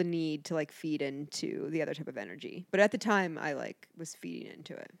feel the need to like feed into the other type of energy. But at the time I like was feeding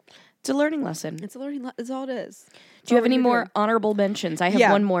into it. It's a learning lesson. It's all it is. Do you have any more honorable mentions? I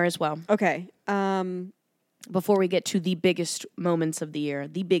have one more as well. Okay. Before we get to the biggest moments of the year,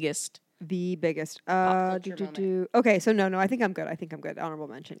 the biggest. Okay, so no, I think I'm good. Honorable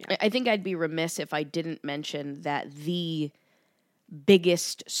mention, yeah. I think I'd be remiss if I didn't mention that the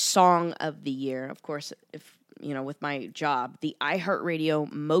biggest song of the year, of course, if with my job, the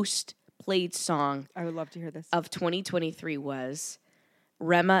iHeartRadio most played song I would love to hear this of 2023 was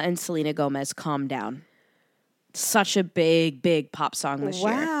Rema and Selena Gomez, Calm Down. Such a big pop song this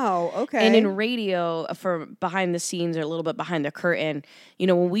year. Wow, okay. And in radio, for behind the scenes or a little bit behind the curtain,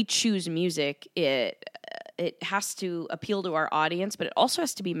 when we choose music, it has to appeal to our audience, but it also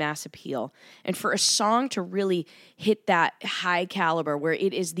has to be mass appeal. And for a song to really hit that high caliber where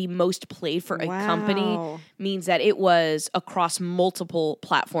it is the most played for a company means that it was across multiple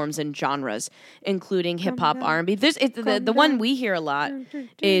platforms and genres, including hip-hop, R&B. The one we hear a lot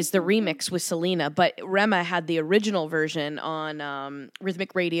is the remix with Selena, but Rema had the original version on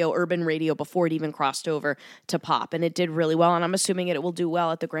rhythmic radio, urban radio, before it even crossed over to pop. And it did really well, and I'm assuming it will do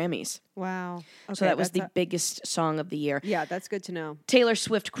well at the Grammys. Wow. Okay, so that was the biggest song of the year. Yeah, that's good to know. Taylor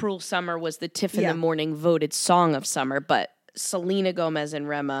Swift, Cruel Summer was the Tiff in the Morning voted song of summer, but Selena Gomez and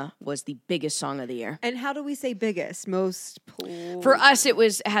Rema was the biggest song of the year. And how do we say biggest? For us,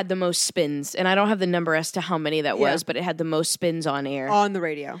 it had the most spins, and I don't have the number as to how many that was, but it had the most spins on air. On the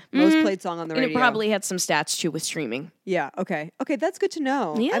radio. Most played song on the radio. And it probably had some stats, too, with streaming. Yeah, okay. Okay, that's good to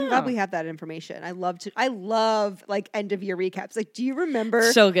know. Yeah. I'm glad we have that information. I love, like, end-of-year recaps. Like, do you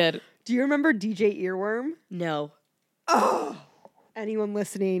remember... So good. Do you remember DJ Earworm? No. Oh! Anyone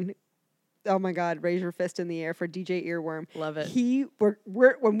listening... Oh my God! Raise your fist in the air for DJ Earworm. Love it.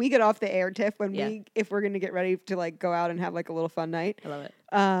 We're when we get off the air, Tiff. If we're gonna get ready to like go out and have like a little fun night, I love it.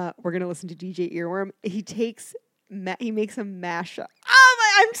 We're gonna listen to DJ Earworm. He makes a mashup. Oh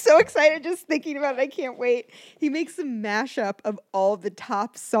my! I'm so excited just thinking about it. I can't wait. He makes a mashup of all the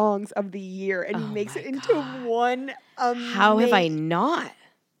top songs of the year, and he makes it into one. How have I not?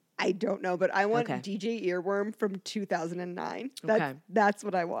 I don't know, but I want DJ Earworm from 2009. That's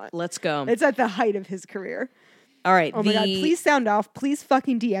what I want. Let's go. It's at the height of his career. All right. Oh my God, please sound off. Please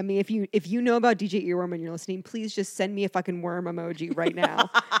fucking DM me. If you know about DJ Earworm and you're listening, please just send me a fucking worm emoji right now.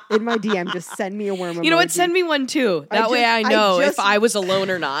 In my DM, just send me a worm emoji. You know what? Send me one too. That way I know if I was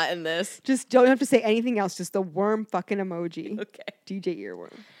alone or not in this. Just don't have to say anything else. Just the worm fucking emoji. Okay. DJ Earworm.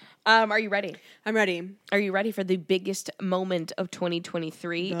 Are you ready? I'm ready. Are you ready for the biggest moment of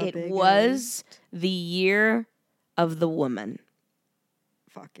 2023? It was the year of the woman.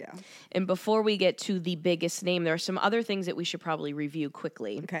 Fuck yeah. And before we get to the biggest name, there are some other things that we should probably review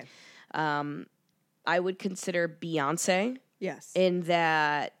quickly. Okay. I would consider Beyonce. Yes. In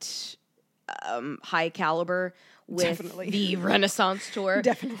that high caliber with the Renaissance tour.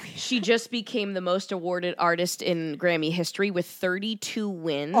 Definitely. She just became the most awarded artist in Grammy history with 32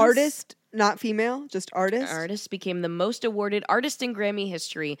 wins. Artist, not female, just artist. Artist became the most awarded artist in Grammy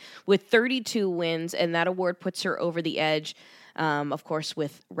history with 32 wins, and that award puts her over the edge, of course,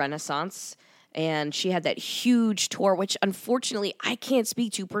 with Renaissance. And she had that huge tour, which unfortunately I can't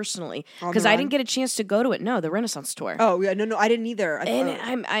speak to personally because I didn't get a chance to go to it. No, the Renaissance tour. Oh yeah, no, I didn't either.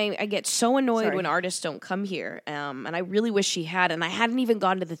 I get so annoyed when artists don't come here, and I really wish she had. And I hadn't even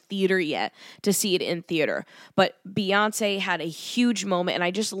gone to the theater yet to see it in theater. But Beyonce had a huge moment, and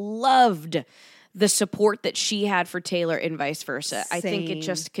I just loved the support that she had for Taylor and vice versa. I think it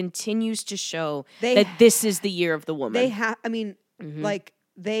just continues to show that this is the year of the woman. Like.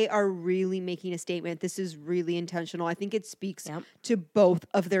 they are really making a statement. This is really intentional. I think it speaks to both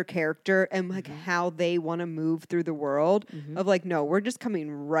of their character and like how they want to move through the world of like, no, we're just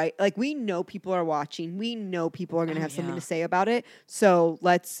coming right. Like we know people are watching. We know people are going to have something to say about it. So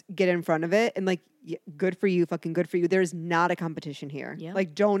let's get in front of it and like, good for you, fucking good for you. There's not a competition here. Yeah.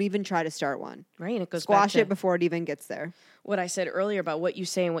 Like, don't even try to start one. Right, and it goes squash it before it even gets there. What I said earlier about what you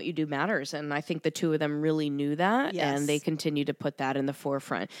say and what you do matters, and I think the two of them really knew that, and they continue to put that in the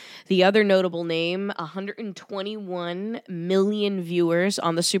forefront. The other notable name, 121 million viewers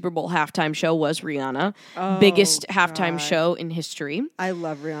on the Super Bowl halftime show was Rihanna, biggest halftime show in history. I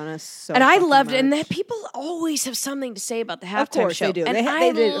love Rihanna so and I loved much. it, and that people always have something to say about the halftime of course show. They do. And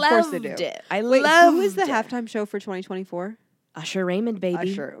they did. Loved of course they do. It. I Wait, loved who is the it. halftime show for 2024? Usher Raymond,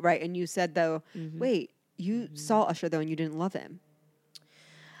 baby. Usher, right? And you said though, wait, you saw Usher though, and you didn't love him.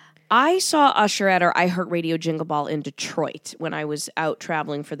 I saw Usher at our iHeartRadio Jingle Ball in Detroit when I was out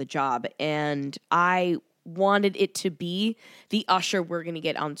traveling for the job, and I wanted it to be the Usher we're going to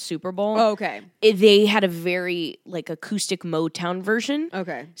get on Super Bowl. Oh, okay. They had a very like acoustic Motown version.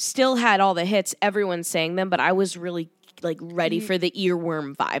 Okay. Still had all the hits. Everyone sang them, but I was really like ready for the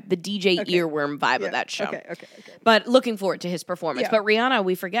earworm vibe, the DJ earworm vibe of that show. Okay. But looking forward to his performance. Yeah. But Rihanna,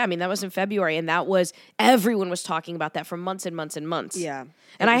 we forget. I mean, that was in February, and that was everyone was talking about that for months and months and months. Yeah.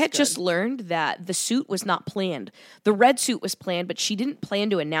 And I had just learned that the suit was not planned. The red suit was planned, but she didn't plan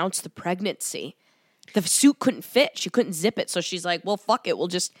to announce the pregnancy. The suit couldn't fit. She couldn't zip it. So she's like, well, fuck it. We'll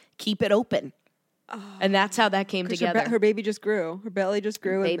just keep it open. Oh, and that's how that came together. Her baby just grew. Her belly just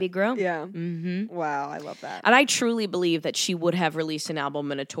grew. Baby grew. Yeah. Mm-hmm. Wow, I love that. And I truly believe that she would have released an album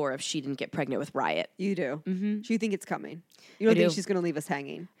and a tour if she didn't get pregnant with Riot. You do. Mm-hmm. Do you think it's coming? You don't think she's going to leave us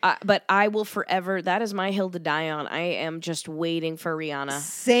hanging? But I will forever. That is my hill to die on. I am just waiting for Rihanna.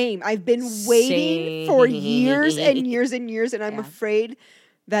 Same. I've been waiting for years and years and years, and I'm afraid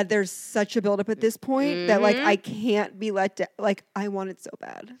that there's such a buildup at this point that like I can't be let down. Like I want it so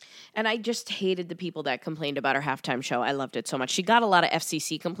bad. And I just hated the people that complained about her halftime show. I loved it so much. She got a lot of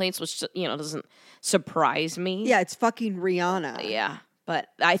FCC complaints, which doesn't surprise me. Yeah, it's fucking Rihanna. Yeah, but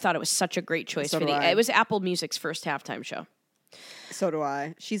I thought it was such a great choice it was Apple Music's first halftime show. So do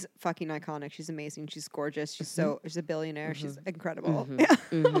I. She's fucking iconic. She's amazing. She's gorgeous. She's she's a billionaire. She's incredible.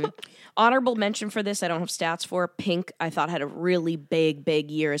 Honorable mention for this, I don't have stats for. Pink, I thought had a really big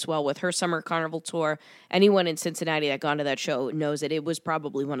year as well with her summer carnival tour. Anyone in Cincinnati that gone to that show knows that it was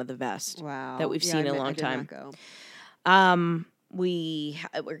probably one of the best that we've seen in a long time.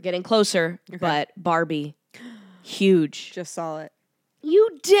 We're getting closer, but Barbie, huge. Just saw it.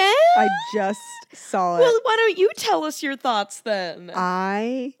 You did? I just saw it. Well, why don't you tell us your thoughts then?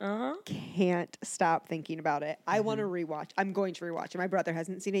 I can't stop thinking about it. I want to rewatch. I'm going to rewatch it. My brother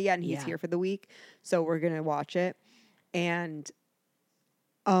hasn't seen it yet, and he's here for the week, so we're going to watch it. And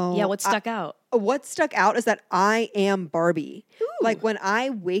what stuck out? What stuck out is that I am Barbie. Ooh. Like when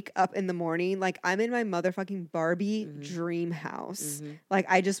I wake up in the morning, like I'm in my motherfucking Barbie dream house. Like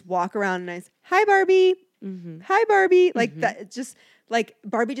I just walk around and I say, "Hi, Barbie." Hi, Barbie. Like that. Just like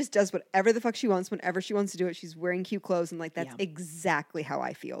Barbie just does whatever the fuck she wants whenever she wants to do it. She's wearing cute clothes, and like that's exactly how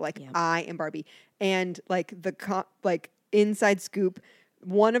I feel. Like I am Barbie, and like the inside scoop.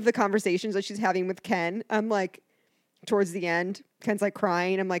 One of the conversations that she's having with Ken, I'm like, towards the end, Ken's like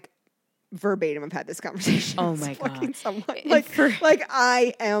crying. I'm like, verbatim, I've had this conversation. Oh my God. Like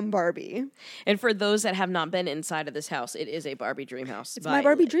I am Barbie. And for those that have not been inside of this house, it is a Barbie dream house. It's my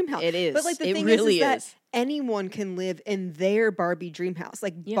Barbie dream house. It is. But like the thing really is that anyone can live in their Barbie dream house.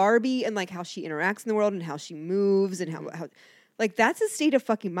 Like Barbie and like how she interacts in the world and how she moves and how like that's a state of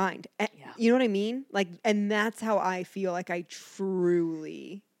fucking mind. You know what I mean? Like, and that's how I feel like I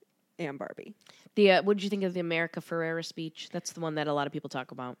truly am Barbie. What did you think of the America Ferrera speech? That's the one that a lot of people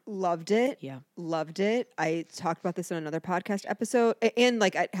talk about. Loved it. Yeah. Loved it. I talked about this in another podcast episode. And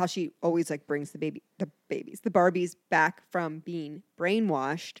like how she always like brings the Barbies back from being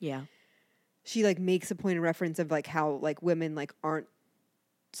brainwashed. Yeah. She like makes a point of reference of like how like women like aren't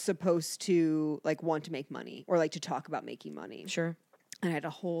supposed to like want to make money or like to talk about making money. Sure. And I had a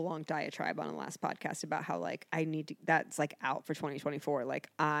whole long diatribe on the last podcast about how like that's like out for 2024. Like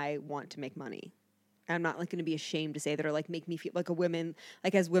I want to make money. I'm not like going to be ashamed to say that or like make me feel like a woman,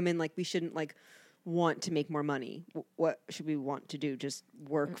 like as women, like we shouldn't like want to make more money. What should we want to do? Just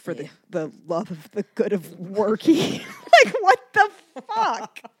work for the love of the good of working. Like what the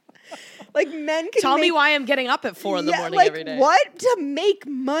fuck? Like men can tell me why I'm getting up at 4 in the morning like, every day. What? To make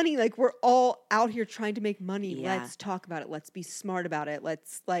money. Like we're all out here trying to make money. Yeah. Let's talk about it. Let's be smart about it.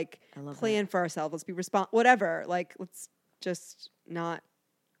 Let's like plan for ourselves. Let's be whatever. Like let's just not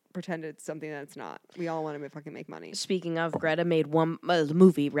pretend it's something that it's not. We all want to fucking make money. Speaking of, Greta made the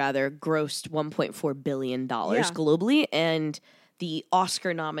movie grossed $1.4 billion globally, and the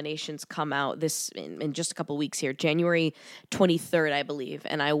Oscar nominations come out in just a couple weeks here, January 23rd, I believe,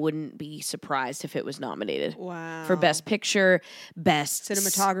 and I wouldn't be surprised if it was nominated. Wow. For Best Picture, Best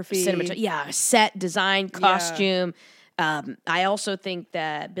Cinematography. Set design, costume. I also think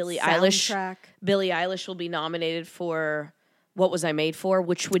that Billie Eilish will be nominated for What Was I Made For,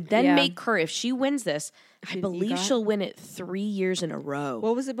 which would then make her, if she wins this, I believe she'll win it 3 years in a row.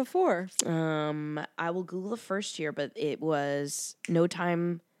 What was it before? I will Google the first year, but it was No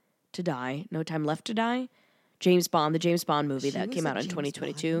Time to Die, No Time Left to Die. The James Bond movie that came out in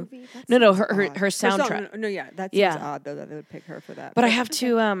 2022. No, her soundtrack. That seems odd though that they would pick her for that. But I have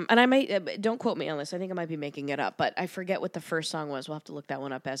to, and I might, don't quote me on this, I think I might be making it up, but I forget what the first song was. We'll have to look that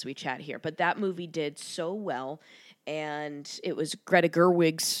one up as we chat here. But that movie did so well, and it was Greta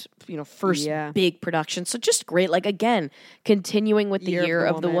Gerwig's, first big production. So just great. Like, again, continuing with the Year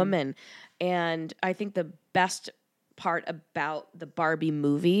of the Woman. And I think the best part about the Barbie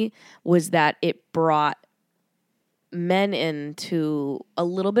movie was that it brought men into a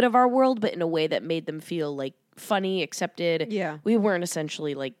little bit of our world, but in a way that made them feel like funny, accepted. Yeah. We weren't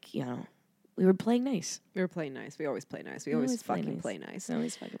essentially like, we were playing nice. We were playing nice. We always play nice. We always fucking play nice.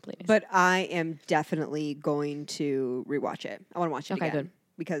 Always fucking play nice. But I am definitely going to rewatch it. I want to watch it again. Good.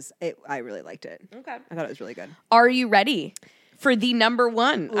 Because I really liked it. Okay. I thought it was really good. Are you ready for the number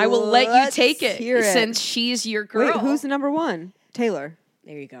one? I will let you take it since she's your girl. Wait, who's the number one? Taylor.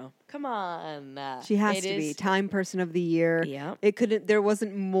 There you go. Come on. She has to be Time Person of the Year. Yeah. There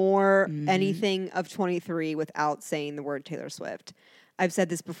wasn't more anything of 23 without saying the word Taylor Swift. I've said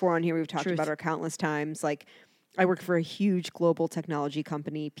this before on here. We've talked about her countless times. Like, I work for a huge global technology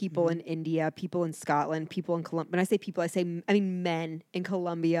company. People in India, people in Scotland, people in Colombia. When I say people, I mean men in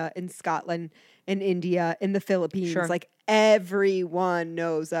Colombia, in Scotland, in India, in the Philippines. Sure. Like, everyone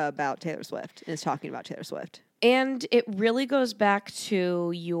knows about Taylor Swift and is talking about Taylor Swift. And it really goes back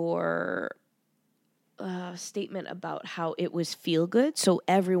to your statement about how it was feel good, so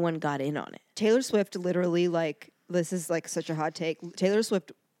everyone got in on it. Taylor Swift literally, this is such a hot take. Taylor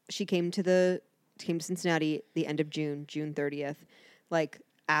Swift, she came to Cincinnati the end of June 30th. Like,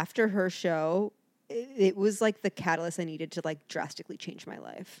 after her show, it was like the catalyst I needed to drastically change my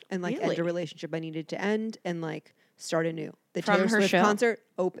life and end a relationship I needed to end and start anew. The From Taylor her Swift show? concert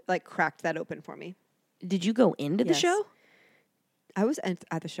cracked that open for me. Did you go into the show? I was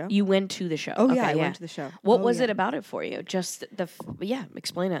at the show. You went to the show. Oh, okay, I went to the show. What was it about it for you? Just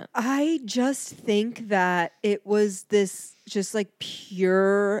explain it. I just think that it was this just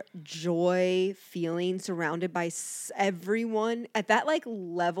pure joy feeling surrounded by everyone at that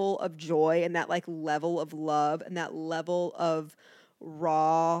level of joy and that level of love and that level of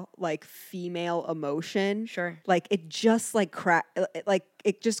raw female emotion. Sure. It just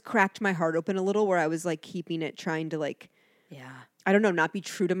it just cracked my heart open a little where I was keeping it, trying to I don't know, not be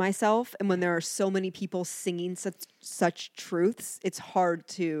true to myself. And when there are so many people singing such truths, it's hard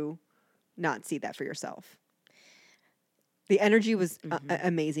to not see that for yourself. The energy was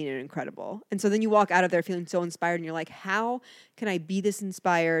amazing and incredible. And so then you walk out of there feeling so inspired and you're like, how can I be this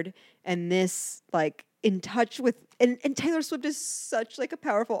inspired and this in touch with, and Taylor Swift is such a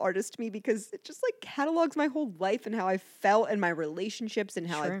powerful artist to me because it just catalogs my whole life and how I felt and my relationships and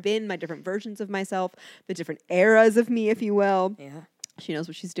how I've been, my different versions of myself, the different eras of me, if you will. Yeah. She knows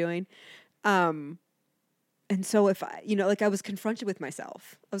what she's doing. And so if I, I was confronted with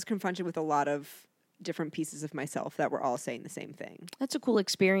myself. I was confronted with a lot of different pieces of myself that were all saying the same thing. That's a cool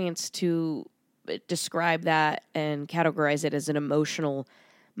experience to describe that and categorize it as an emotional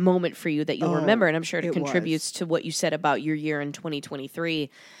moment for you that you'll remember. And I'm sure it contributes to what you said about your year in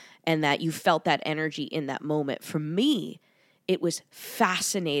 2023 and that you felt that energy in that moment. For me, it was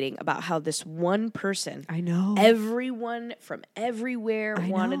fascinating about how this one person, I know, everyone from everywhere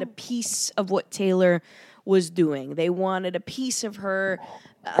wanted a piece of what Taylor was doing. They wanted a piece of her,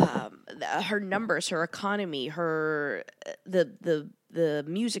 her numbers, her economy, her the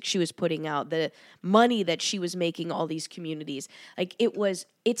music she was putting out, the money that she was making all these communities.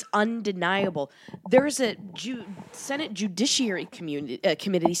 It's undeniable. There's a Senate Judiciary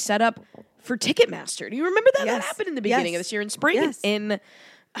Committee set up for Ticketmaster. Do you remember that? Yes. That happened in the beginning of this year in spring. Yes.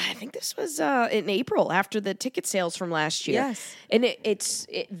 I think this was in April after the ticket sales from last year. Yes. And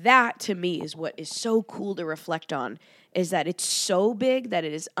that to me is what is so cool to reflect on, is that it's so big that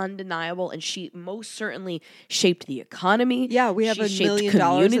it is undeniable, and she most certainly shaped the economy. Yeah, we have $1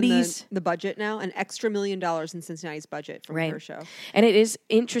 million in the budget now, an extra $1 million in Cincinnati's budget from her show. And it is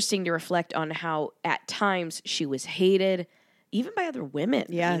interesting to reflect on how at times she was hated, even by other women.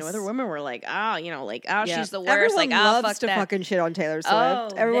 Yes. You know, other women were like, she's the worst. Everyone like, loves fuck to that. fucking shit on Taylor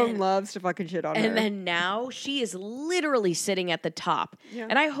Swift. Everyone loves to fucking shit on her. And then now she is literally sitting at the top. Yeah.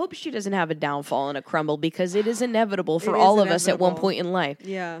 And I hope she doesn't have a downfall and a crumble because it is inevitable for all of us at one point in life.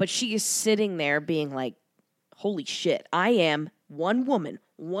 Yeah. But she is sitting there being like, holy shit, I am one woman,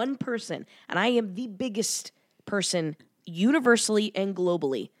 one person, and I am the biggest person universally and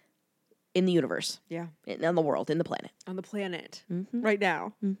globally in the universe. Yeah. In the world, in the planet. On the planet. Right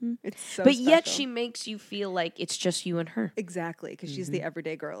now. It's so But special. yet she makes you feel like it's just you and her. Exactly, because she's the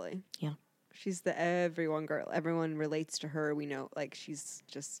everyday girly. Yeah. She's the everyone girl. Everyone relates to her. We know, like, she's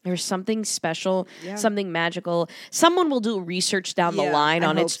just... There's something special, Yeah. something magical. Someone will do research down the line I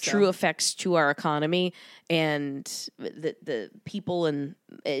on hope its so. true effects to our economy and the people in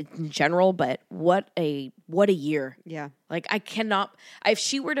general. But what a year! Yeah. Like I cannot. If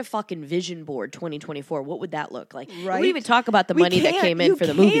she were to fucking vision board 2024, what would that look like? Right. We even talk about the money that came in for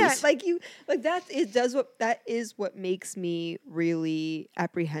the movies. That is what makes me really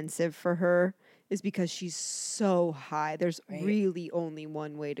apprehensive for her, is because she's so high. There's really only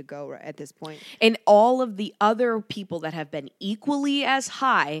one way to go at this point. And all of the other people that have been equally as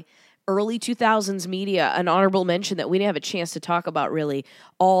high, early 2000s media, an honorable mention that we didn't have a chance to talk about really,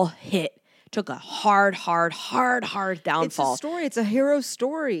 all took a hard downfall. It's a story. It's a hero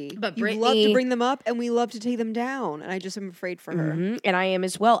story. But you love to bring them up and we love to take them down. And I just am afraid for her. And I am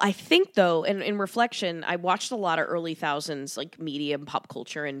as well. I think, though, in reflection, I watched a lot of early thousands, like media and pop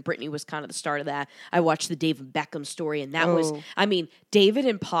culture, and Britney was kind of the start of that. I watched the David Beckham story, and that was, I mean, David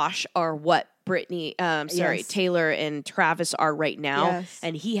and Posh are what Britney, Yes. Taylor and Travis are right now. Yes.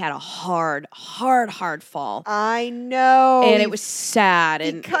 And he had a hard fall. I know. And it was sad.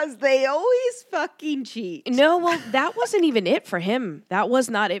 And because they always fucking cheat. no, well, that wasn't even it for him. That was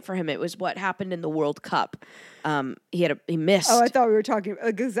not it for him. It was what happened in the World Cup. He missed. Oh, I thought we were talking,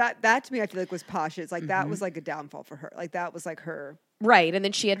 because that to me I feel like was Posh. It's like that was like a downfall for her. Like that was like her. Right, and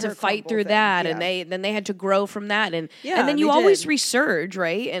then she had to Her fight crumble through thing, that, yeah. and then they had to grow from that, and Yeah, then you they always did. resurge,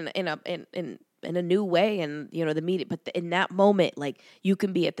 right, in a new way, and you know the media. But in that moment, like you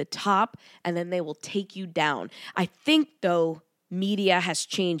can be at the top, and then they will take you down. I think though, media has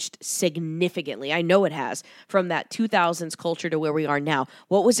changed significantly. I know it has, from that 2000s culture to where we are now.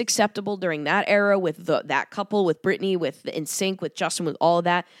 What was acceptable during that era with that couple, with Britney, with NSYNC, with Justin, with all of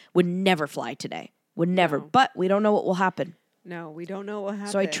that, would never fly today. Would never. No. But we don't know what will happen. No, we don't know what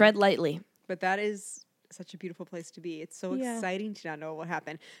happened. So I tread lightly. But that is such a beautiful place to be. It's so Yeah. exciting to not know what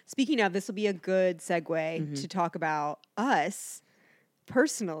happened. Speaking of, this will be a good segue to talk about us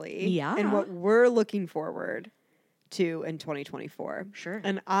personally, Yeah. and what we're looking forward to in 2024. Sure.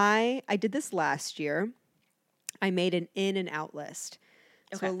 And I did this last year. I made an in and out list.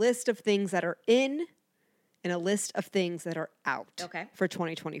 So Okay. a list of things that are in and a list of things that are out for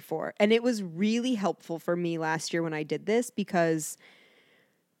 2024. And it was really helpful for me last year when I did this, because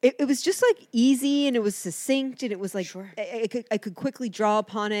it was just like easy, and it was succinct, and it was like I could quickly draw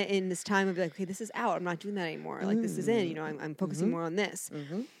upon it in this time of like, okay, this is out. I'm not doing that anymore. Like this is in. You know, I'm focusing more on this.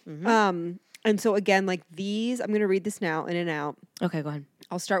 And so again, like these, I'm going to read this now, in and out. Okay, go ahead.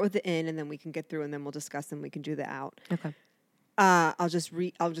 I'll start with the in, and then we can get through, and then we'll discuss them. We can do the out. Okay. I'll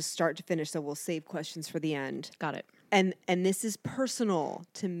just start to finish, so we'll save questions for the end. Got it. And this is personal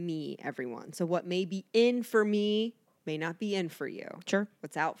to me, everyone. So what may be in for me may not be in for you. Sure.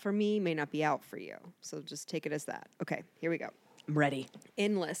 What's out for me may not be out for you. So just take it as that. Okay, here we go. I'm ready.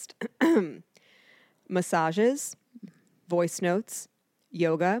 In list. Massages, voice notes,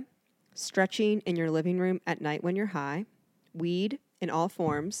 yoga, stretching in your living room at night when you're high, weed in all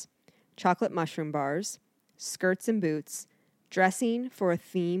forms, chocolate mushroom bars, skirts and boots, dressing for a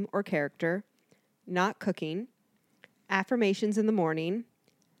theme or character, not cooking, affirmations in the morning,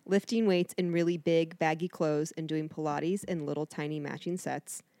 lifting weights in really big, baggy clothes and doing Pilates in little, tiny matching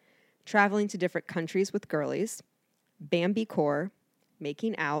sets, traveling to different countries with girlies, Bambi core,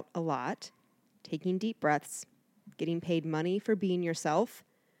 making out a lot, taking deep breaths, getting paid money for being yourself,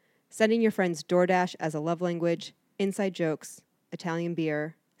 sending your friends DoorDash as a love language, inside jokes, Italian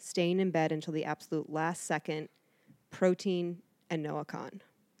beer, staying in bed until the absolute last second, protein, and Noah Khan.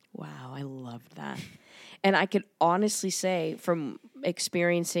 Wow, I loved that. And I could honestly say, from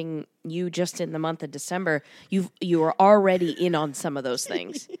experiencing you just in the month of December, you are already in on some of those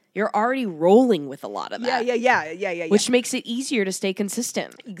things. You're already rolling with a lot of that. Yeah. Which makes it easier to stay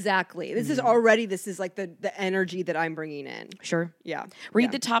consistent. Exactly. This is like the energy that I'm bringing in. Sure. Yeah.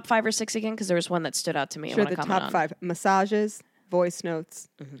 Read the top 5 or 6 again, because there was one that stood out to me. Sure, I want the to comment top on. 5. Massages, voice notes,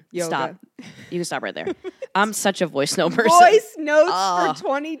 yoga. Stop. You can stop right there. I'm such a voice note person. Voice notes for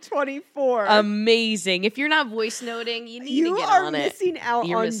 2024. Amazing. If you're not voice noting, you need to get on it. You are missing out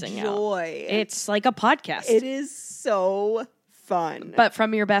You're on missing joy. Out. It's like a podcast. It is so fun. But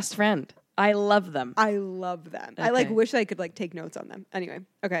from your best friend. I love them. I love them. Okay. I wish I could take notes on them. Anyway,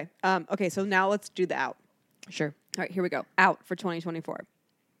 okay. Okay, so now let's do the out. Sure. All right, here we go. Out for 2024.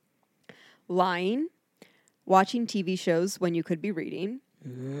 Lying, watching TV shows when you could be reading,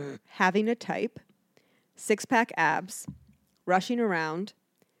 having a type, six-pack abs, rushing around,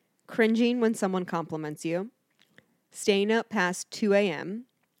 cringing when someone compliments you, staying up past 2 a.m.,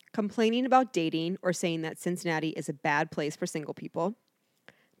 complaining about dating or saying that Cincinnati is a bad place for single people,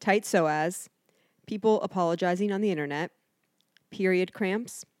 tight psoas, people apologizing on the internet, period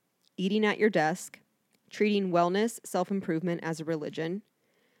cramps, eating at your desk, treating wellness, self-improvement as a religion,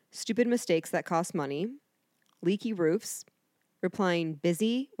 stupid mistakes that cost money, leaky roofs, replying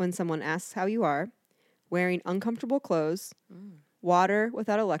busy when someone asks how you are, wearing uncomfortable clothes, water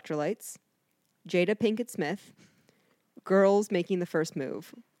without electrolytes, Jada Pinkett Smith, girls making the first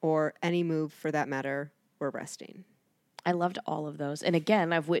move, or any move for that matter, or resting. I loved all of those. And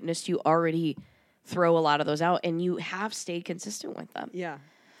again, I've witnessed you already throw a lot of those out, and you have stayed consistent with them. Yeah.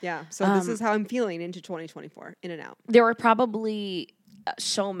 Yeah. So this is how I'm feeling into 2024, in and out. There were probably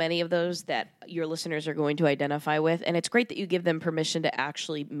so many of those that your listeners are going to identify with, and it's great that you give them permission to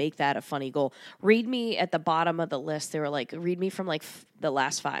actually make that a funny goal. Read me at the bottom of the list. They were like, read me from the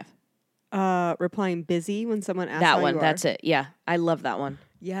last 5. Replying busy when someone asks that how one. you are. That's it. Yeah, I love that one.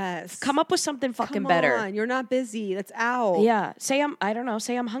 Yes. Come up with something fucking Come better. on, you're not busy. That's out. Yeah. Say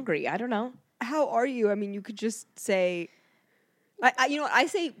I'm hungry. I don't know. How are you? I mean, you could just say, I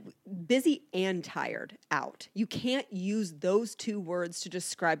say busy and tired out. You can't use those 2 words to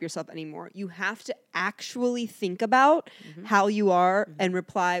describe yourself anymore. You have to actually think about how you are and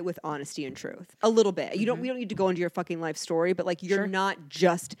reply with honesty and truth. A little bit. We don't need to go into your fucking life story, but you're not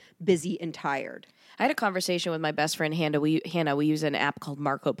just busy and tired. I had a conversation with my best friend Hannah. We use an app called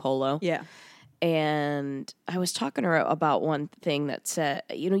Marco Polo. Yeah. And I was talking to her about one thing that said,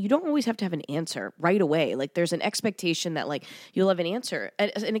 you don't always have to have an answer right away. There's an expectation that you'll have an answer.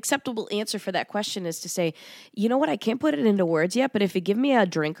 An acceptable answer for that question is to say, you know what, I can't put it into words yet, but if you give me a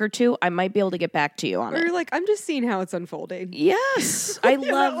drink or 2, I might be able to get back to you on it. Or you're I'm just seeing how it's unfolding. Yes. I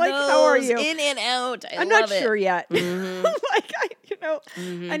love those. How are you? In and out. I'm not sure yet. Mm-hmm.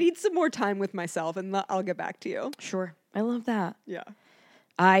 I need some more time with myself and I'll get back to you. Sure. I love that. Yeah.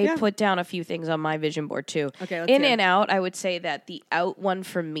 I put down a few things on my vision board too. Okay, let's in hear. and out, I would say that the out one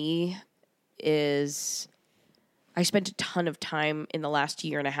for me is I spent a ton of time in the last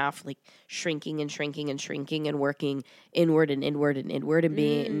year and a half shrinking and shrinking and shrinking and working inward and inward and inward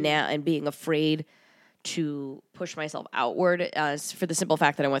and being afraid to push myself outward for the simple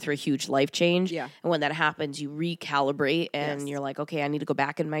fact that I went through a huge life change. Yeah. And when that happens, you recalibrate and you're like, okay, I need to go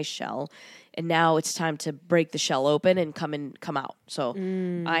back in my shell. And now it's time to break the shell open and come out. So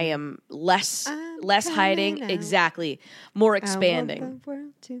I am less hiding. out. Exactly. More expanding.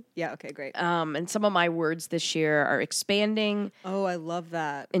 Yeah. Okay, great. And some of my words this year are expanding, Oh, I love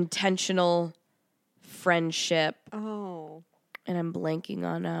that. intentional, friendship, Oh. and I'm blanking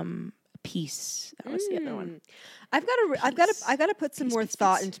on peace. That was the other one. I've got to put some more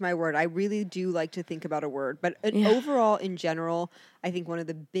thought into my word. I really do like to think about a word, but overall, in general, I think one of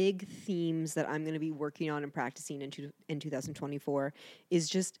the big themes that I'm going to be working on and practicing in 2024 is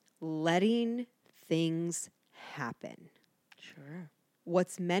just letting things happen. Sure.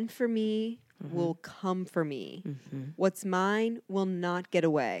 What's meant for me will come for me. What's mine will not get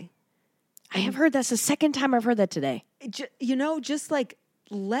away. I have heard that's the second time I've heard that today. Just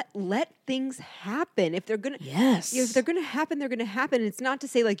let things happen. If they're gonna Yes. happen, they're gonna happen. It's not to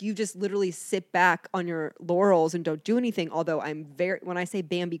say you just literally sit back on your laurels and don't do anything. Although when I say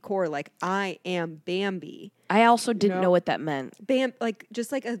Bambi core, I am Bambi. I also didn't know what that meant.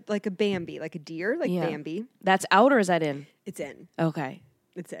 Just like a Bambi, like a deer, Bambi. That's out or is that in? It's in. Okay.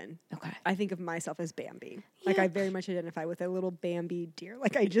 It's in. Okay. I think of myself as Bambi. I very much identify with a little Bambi deer.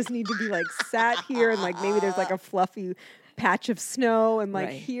 I just need to be sat here and maybe there's a fluffy patch of snow and Right.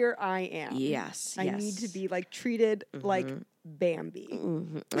 here I am. Yes. I need to be treated like Bambi.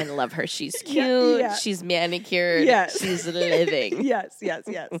 I love her. She's cute. Yeah. She's manicured. Yes. She's living. Yes.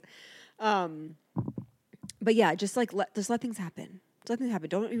 But yeah, just let things happen. Just let things happen.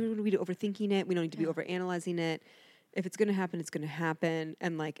 Don't even need to be overthinking it. We don't need to be overanalyzing it. If it's going to happen, it's going to happen.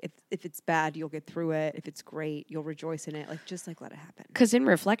 And like, if it's bad, you'll get through it. If it's great, you'll rejoice in it. Like, just like let it happen. Because in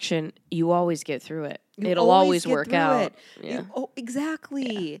reflection, you always get through it. It'll always work out. Yeah.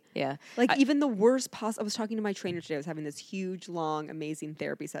 Exactly. Yeah. Like even the worst I was talking to my trainer today. I was having this huge, long, amazing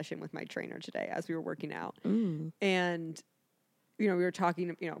therapy session with my trainer today as we were working out. And, we were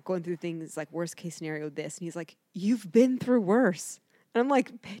talking, going through things like worst case scenario, this. And he's like, you've been through worse. And I'm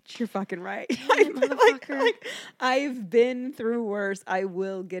like, bitch, you're fucking right. I've been through worse. I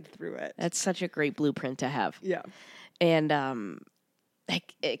will get through it. That's such a great blueprint to have. Yeah. And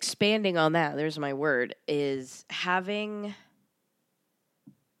like expanding on that, there's my word, is having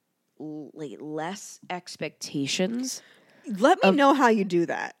less expectations. Let me know how you do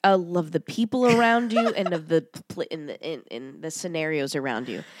that. Of the people around you and of the in the scenarios around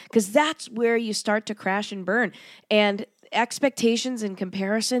you, because that's where you start to crash and burn. And expectations and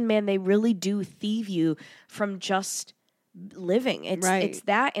comparison, man, they really do thieve you from just living. It's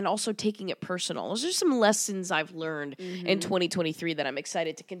that, and also taking it personal. Those are some lessons I've learned in 2023 that I'm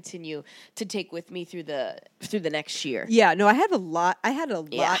excited to continue to take with me through the next year. Yeah, no, I had a lot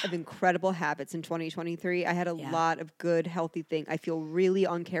of incredible habits in 2023. I had a lot of good, healthy things. I feel really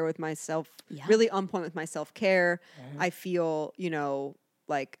on care with myself, really on point with my self-care. I feel,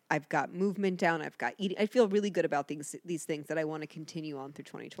 like I've got movement down, I've got eating. I feel really good about these things that I want to continue on through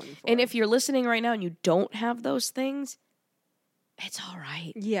 2024. And if you're listening right now and you don't have those things, it's all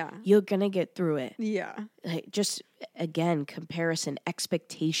right. Yeah. You're going to get through it. Yeah. Like, just, again, comparison,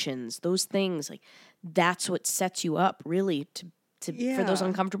 expectations, those things, like that's what sets you up really for those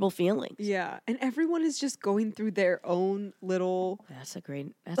uncomfortable feelings. Yeah. And everyone is just going through their own little... That's also a great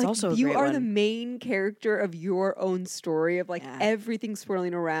one. You are the main character of your own story of like everything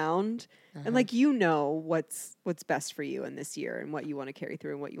swirling around. And like, what's best for you in this year and what you want to carry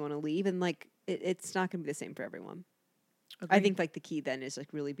through and what you want to leave. And like, it's not going to be the same for everyone. Agreed. I think like the key then is like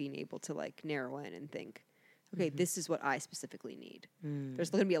really being able to like narrow in and think, okay, this is what I specifically need.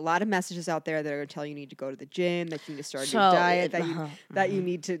 There's going to be a lot of messages out there that are going to tell you need to go to the gym, that you need to start a new diet, that you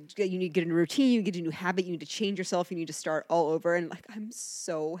need to get in a routine, you get a new habit, you need to change yourself, you need to start all over. And like, I'm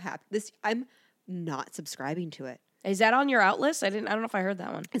so happy. I'm not subscribing to it. Is that on your out list? I don't know if I heard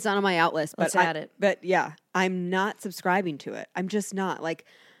that one. It's not on my out list, Let's add it. But yeah, I'm not subscribing to it. I'm just not. Like,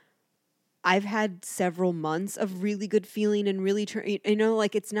 I've had several months of really good feeling and really,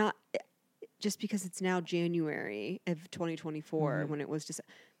 like it's not just because it's now January of 2024 when it was just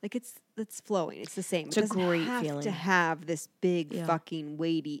like it's flowing. It's the same. It's a great feeling. It doesn't have to have this big fucking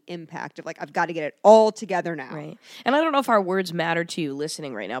weighty impact of like, I've got to get it all together now. Right. And I don't know if our words matter to you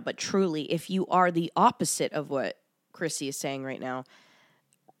listening right now, but truly, if you are the opposite of what Chrissy is saying right now,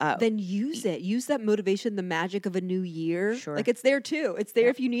 then use it. Use that motivation, the magic of a new year. Sure. Like it's there too. It's there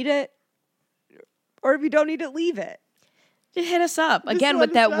if you need it. Or if you don't need it, leave it. Just hit us up. Again,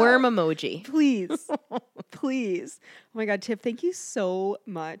 with that worm emoji. Please. Please. Oh my God, Tiff, thank you so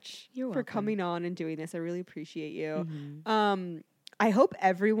much for coming on and doing this. I really appreciate you. I hope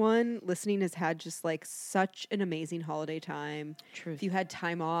everyone listening has had just like such an amazing holiday time. Truth. If you had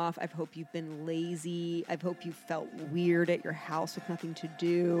time off, I hope you've been lazy. I hope you felt weird at your house with nothing to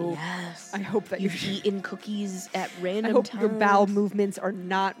do. Yes. I hope that you've eaten cookies at random times. times. Your bowel movements are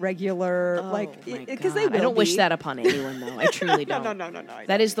not regular. Because they will I don't wish that upon anyone, though. I truly don't. No.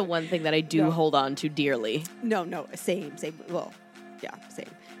 That is the one thing that I do hold on to dearly. No. Same. Well, yeah, same.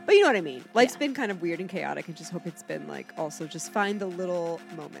 But you know what I mean. Life's been kind of weird and chaotic. I just hope it's been like also just find the little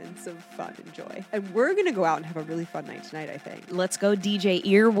moments of fun and joy. And we're gonna go out and have a really fun night tonight, I think. Let's go, DJ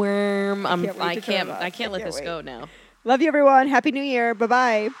Earworm. I can't let this wait. go now. Love you, everyone. Happy New Year.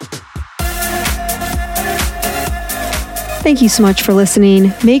 Bye-bye. Thank you so much for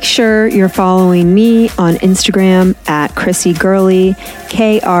listening. Make sure you're following me on Instagram at Chrissy Gurley,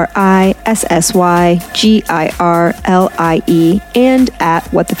 KRISSYGIRLIE, and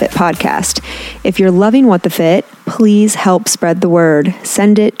at What the Fit Podcast. If you're loving What the Fit, please help spread the word.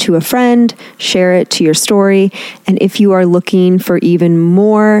 Send it to a friend, share it to your story, and if you are looking for even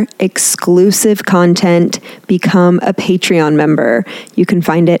more exclusive content, become a Patreon member. You can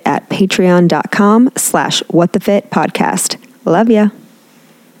find it at patreon.com/whatthefitpodcast. Love ya.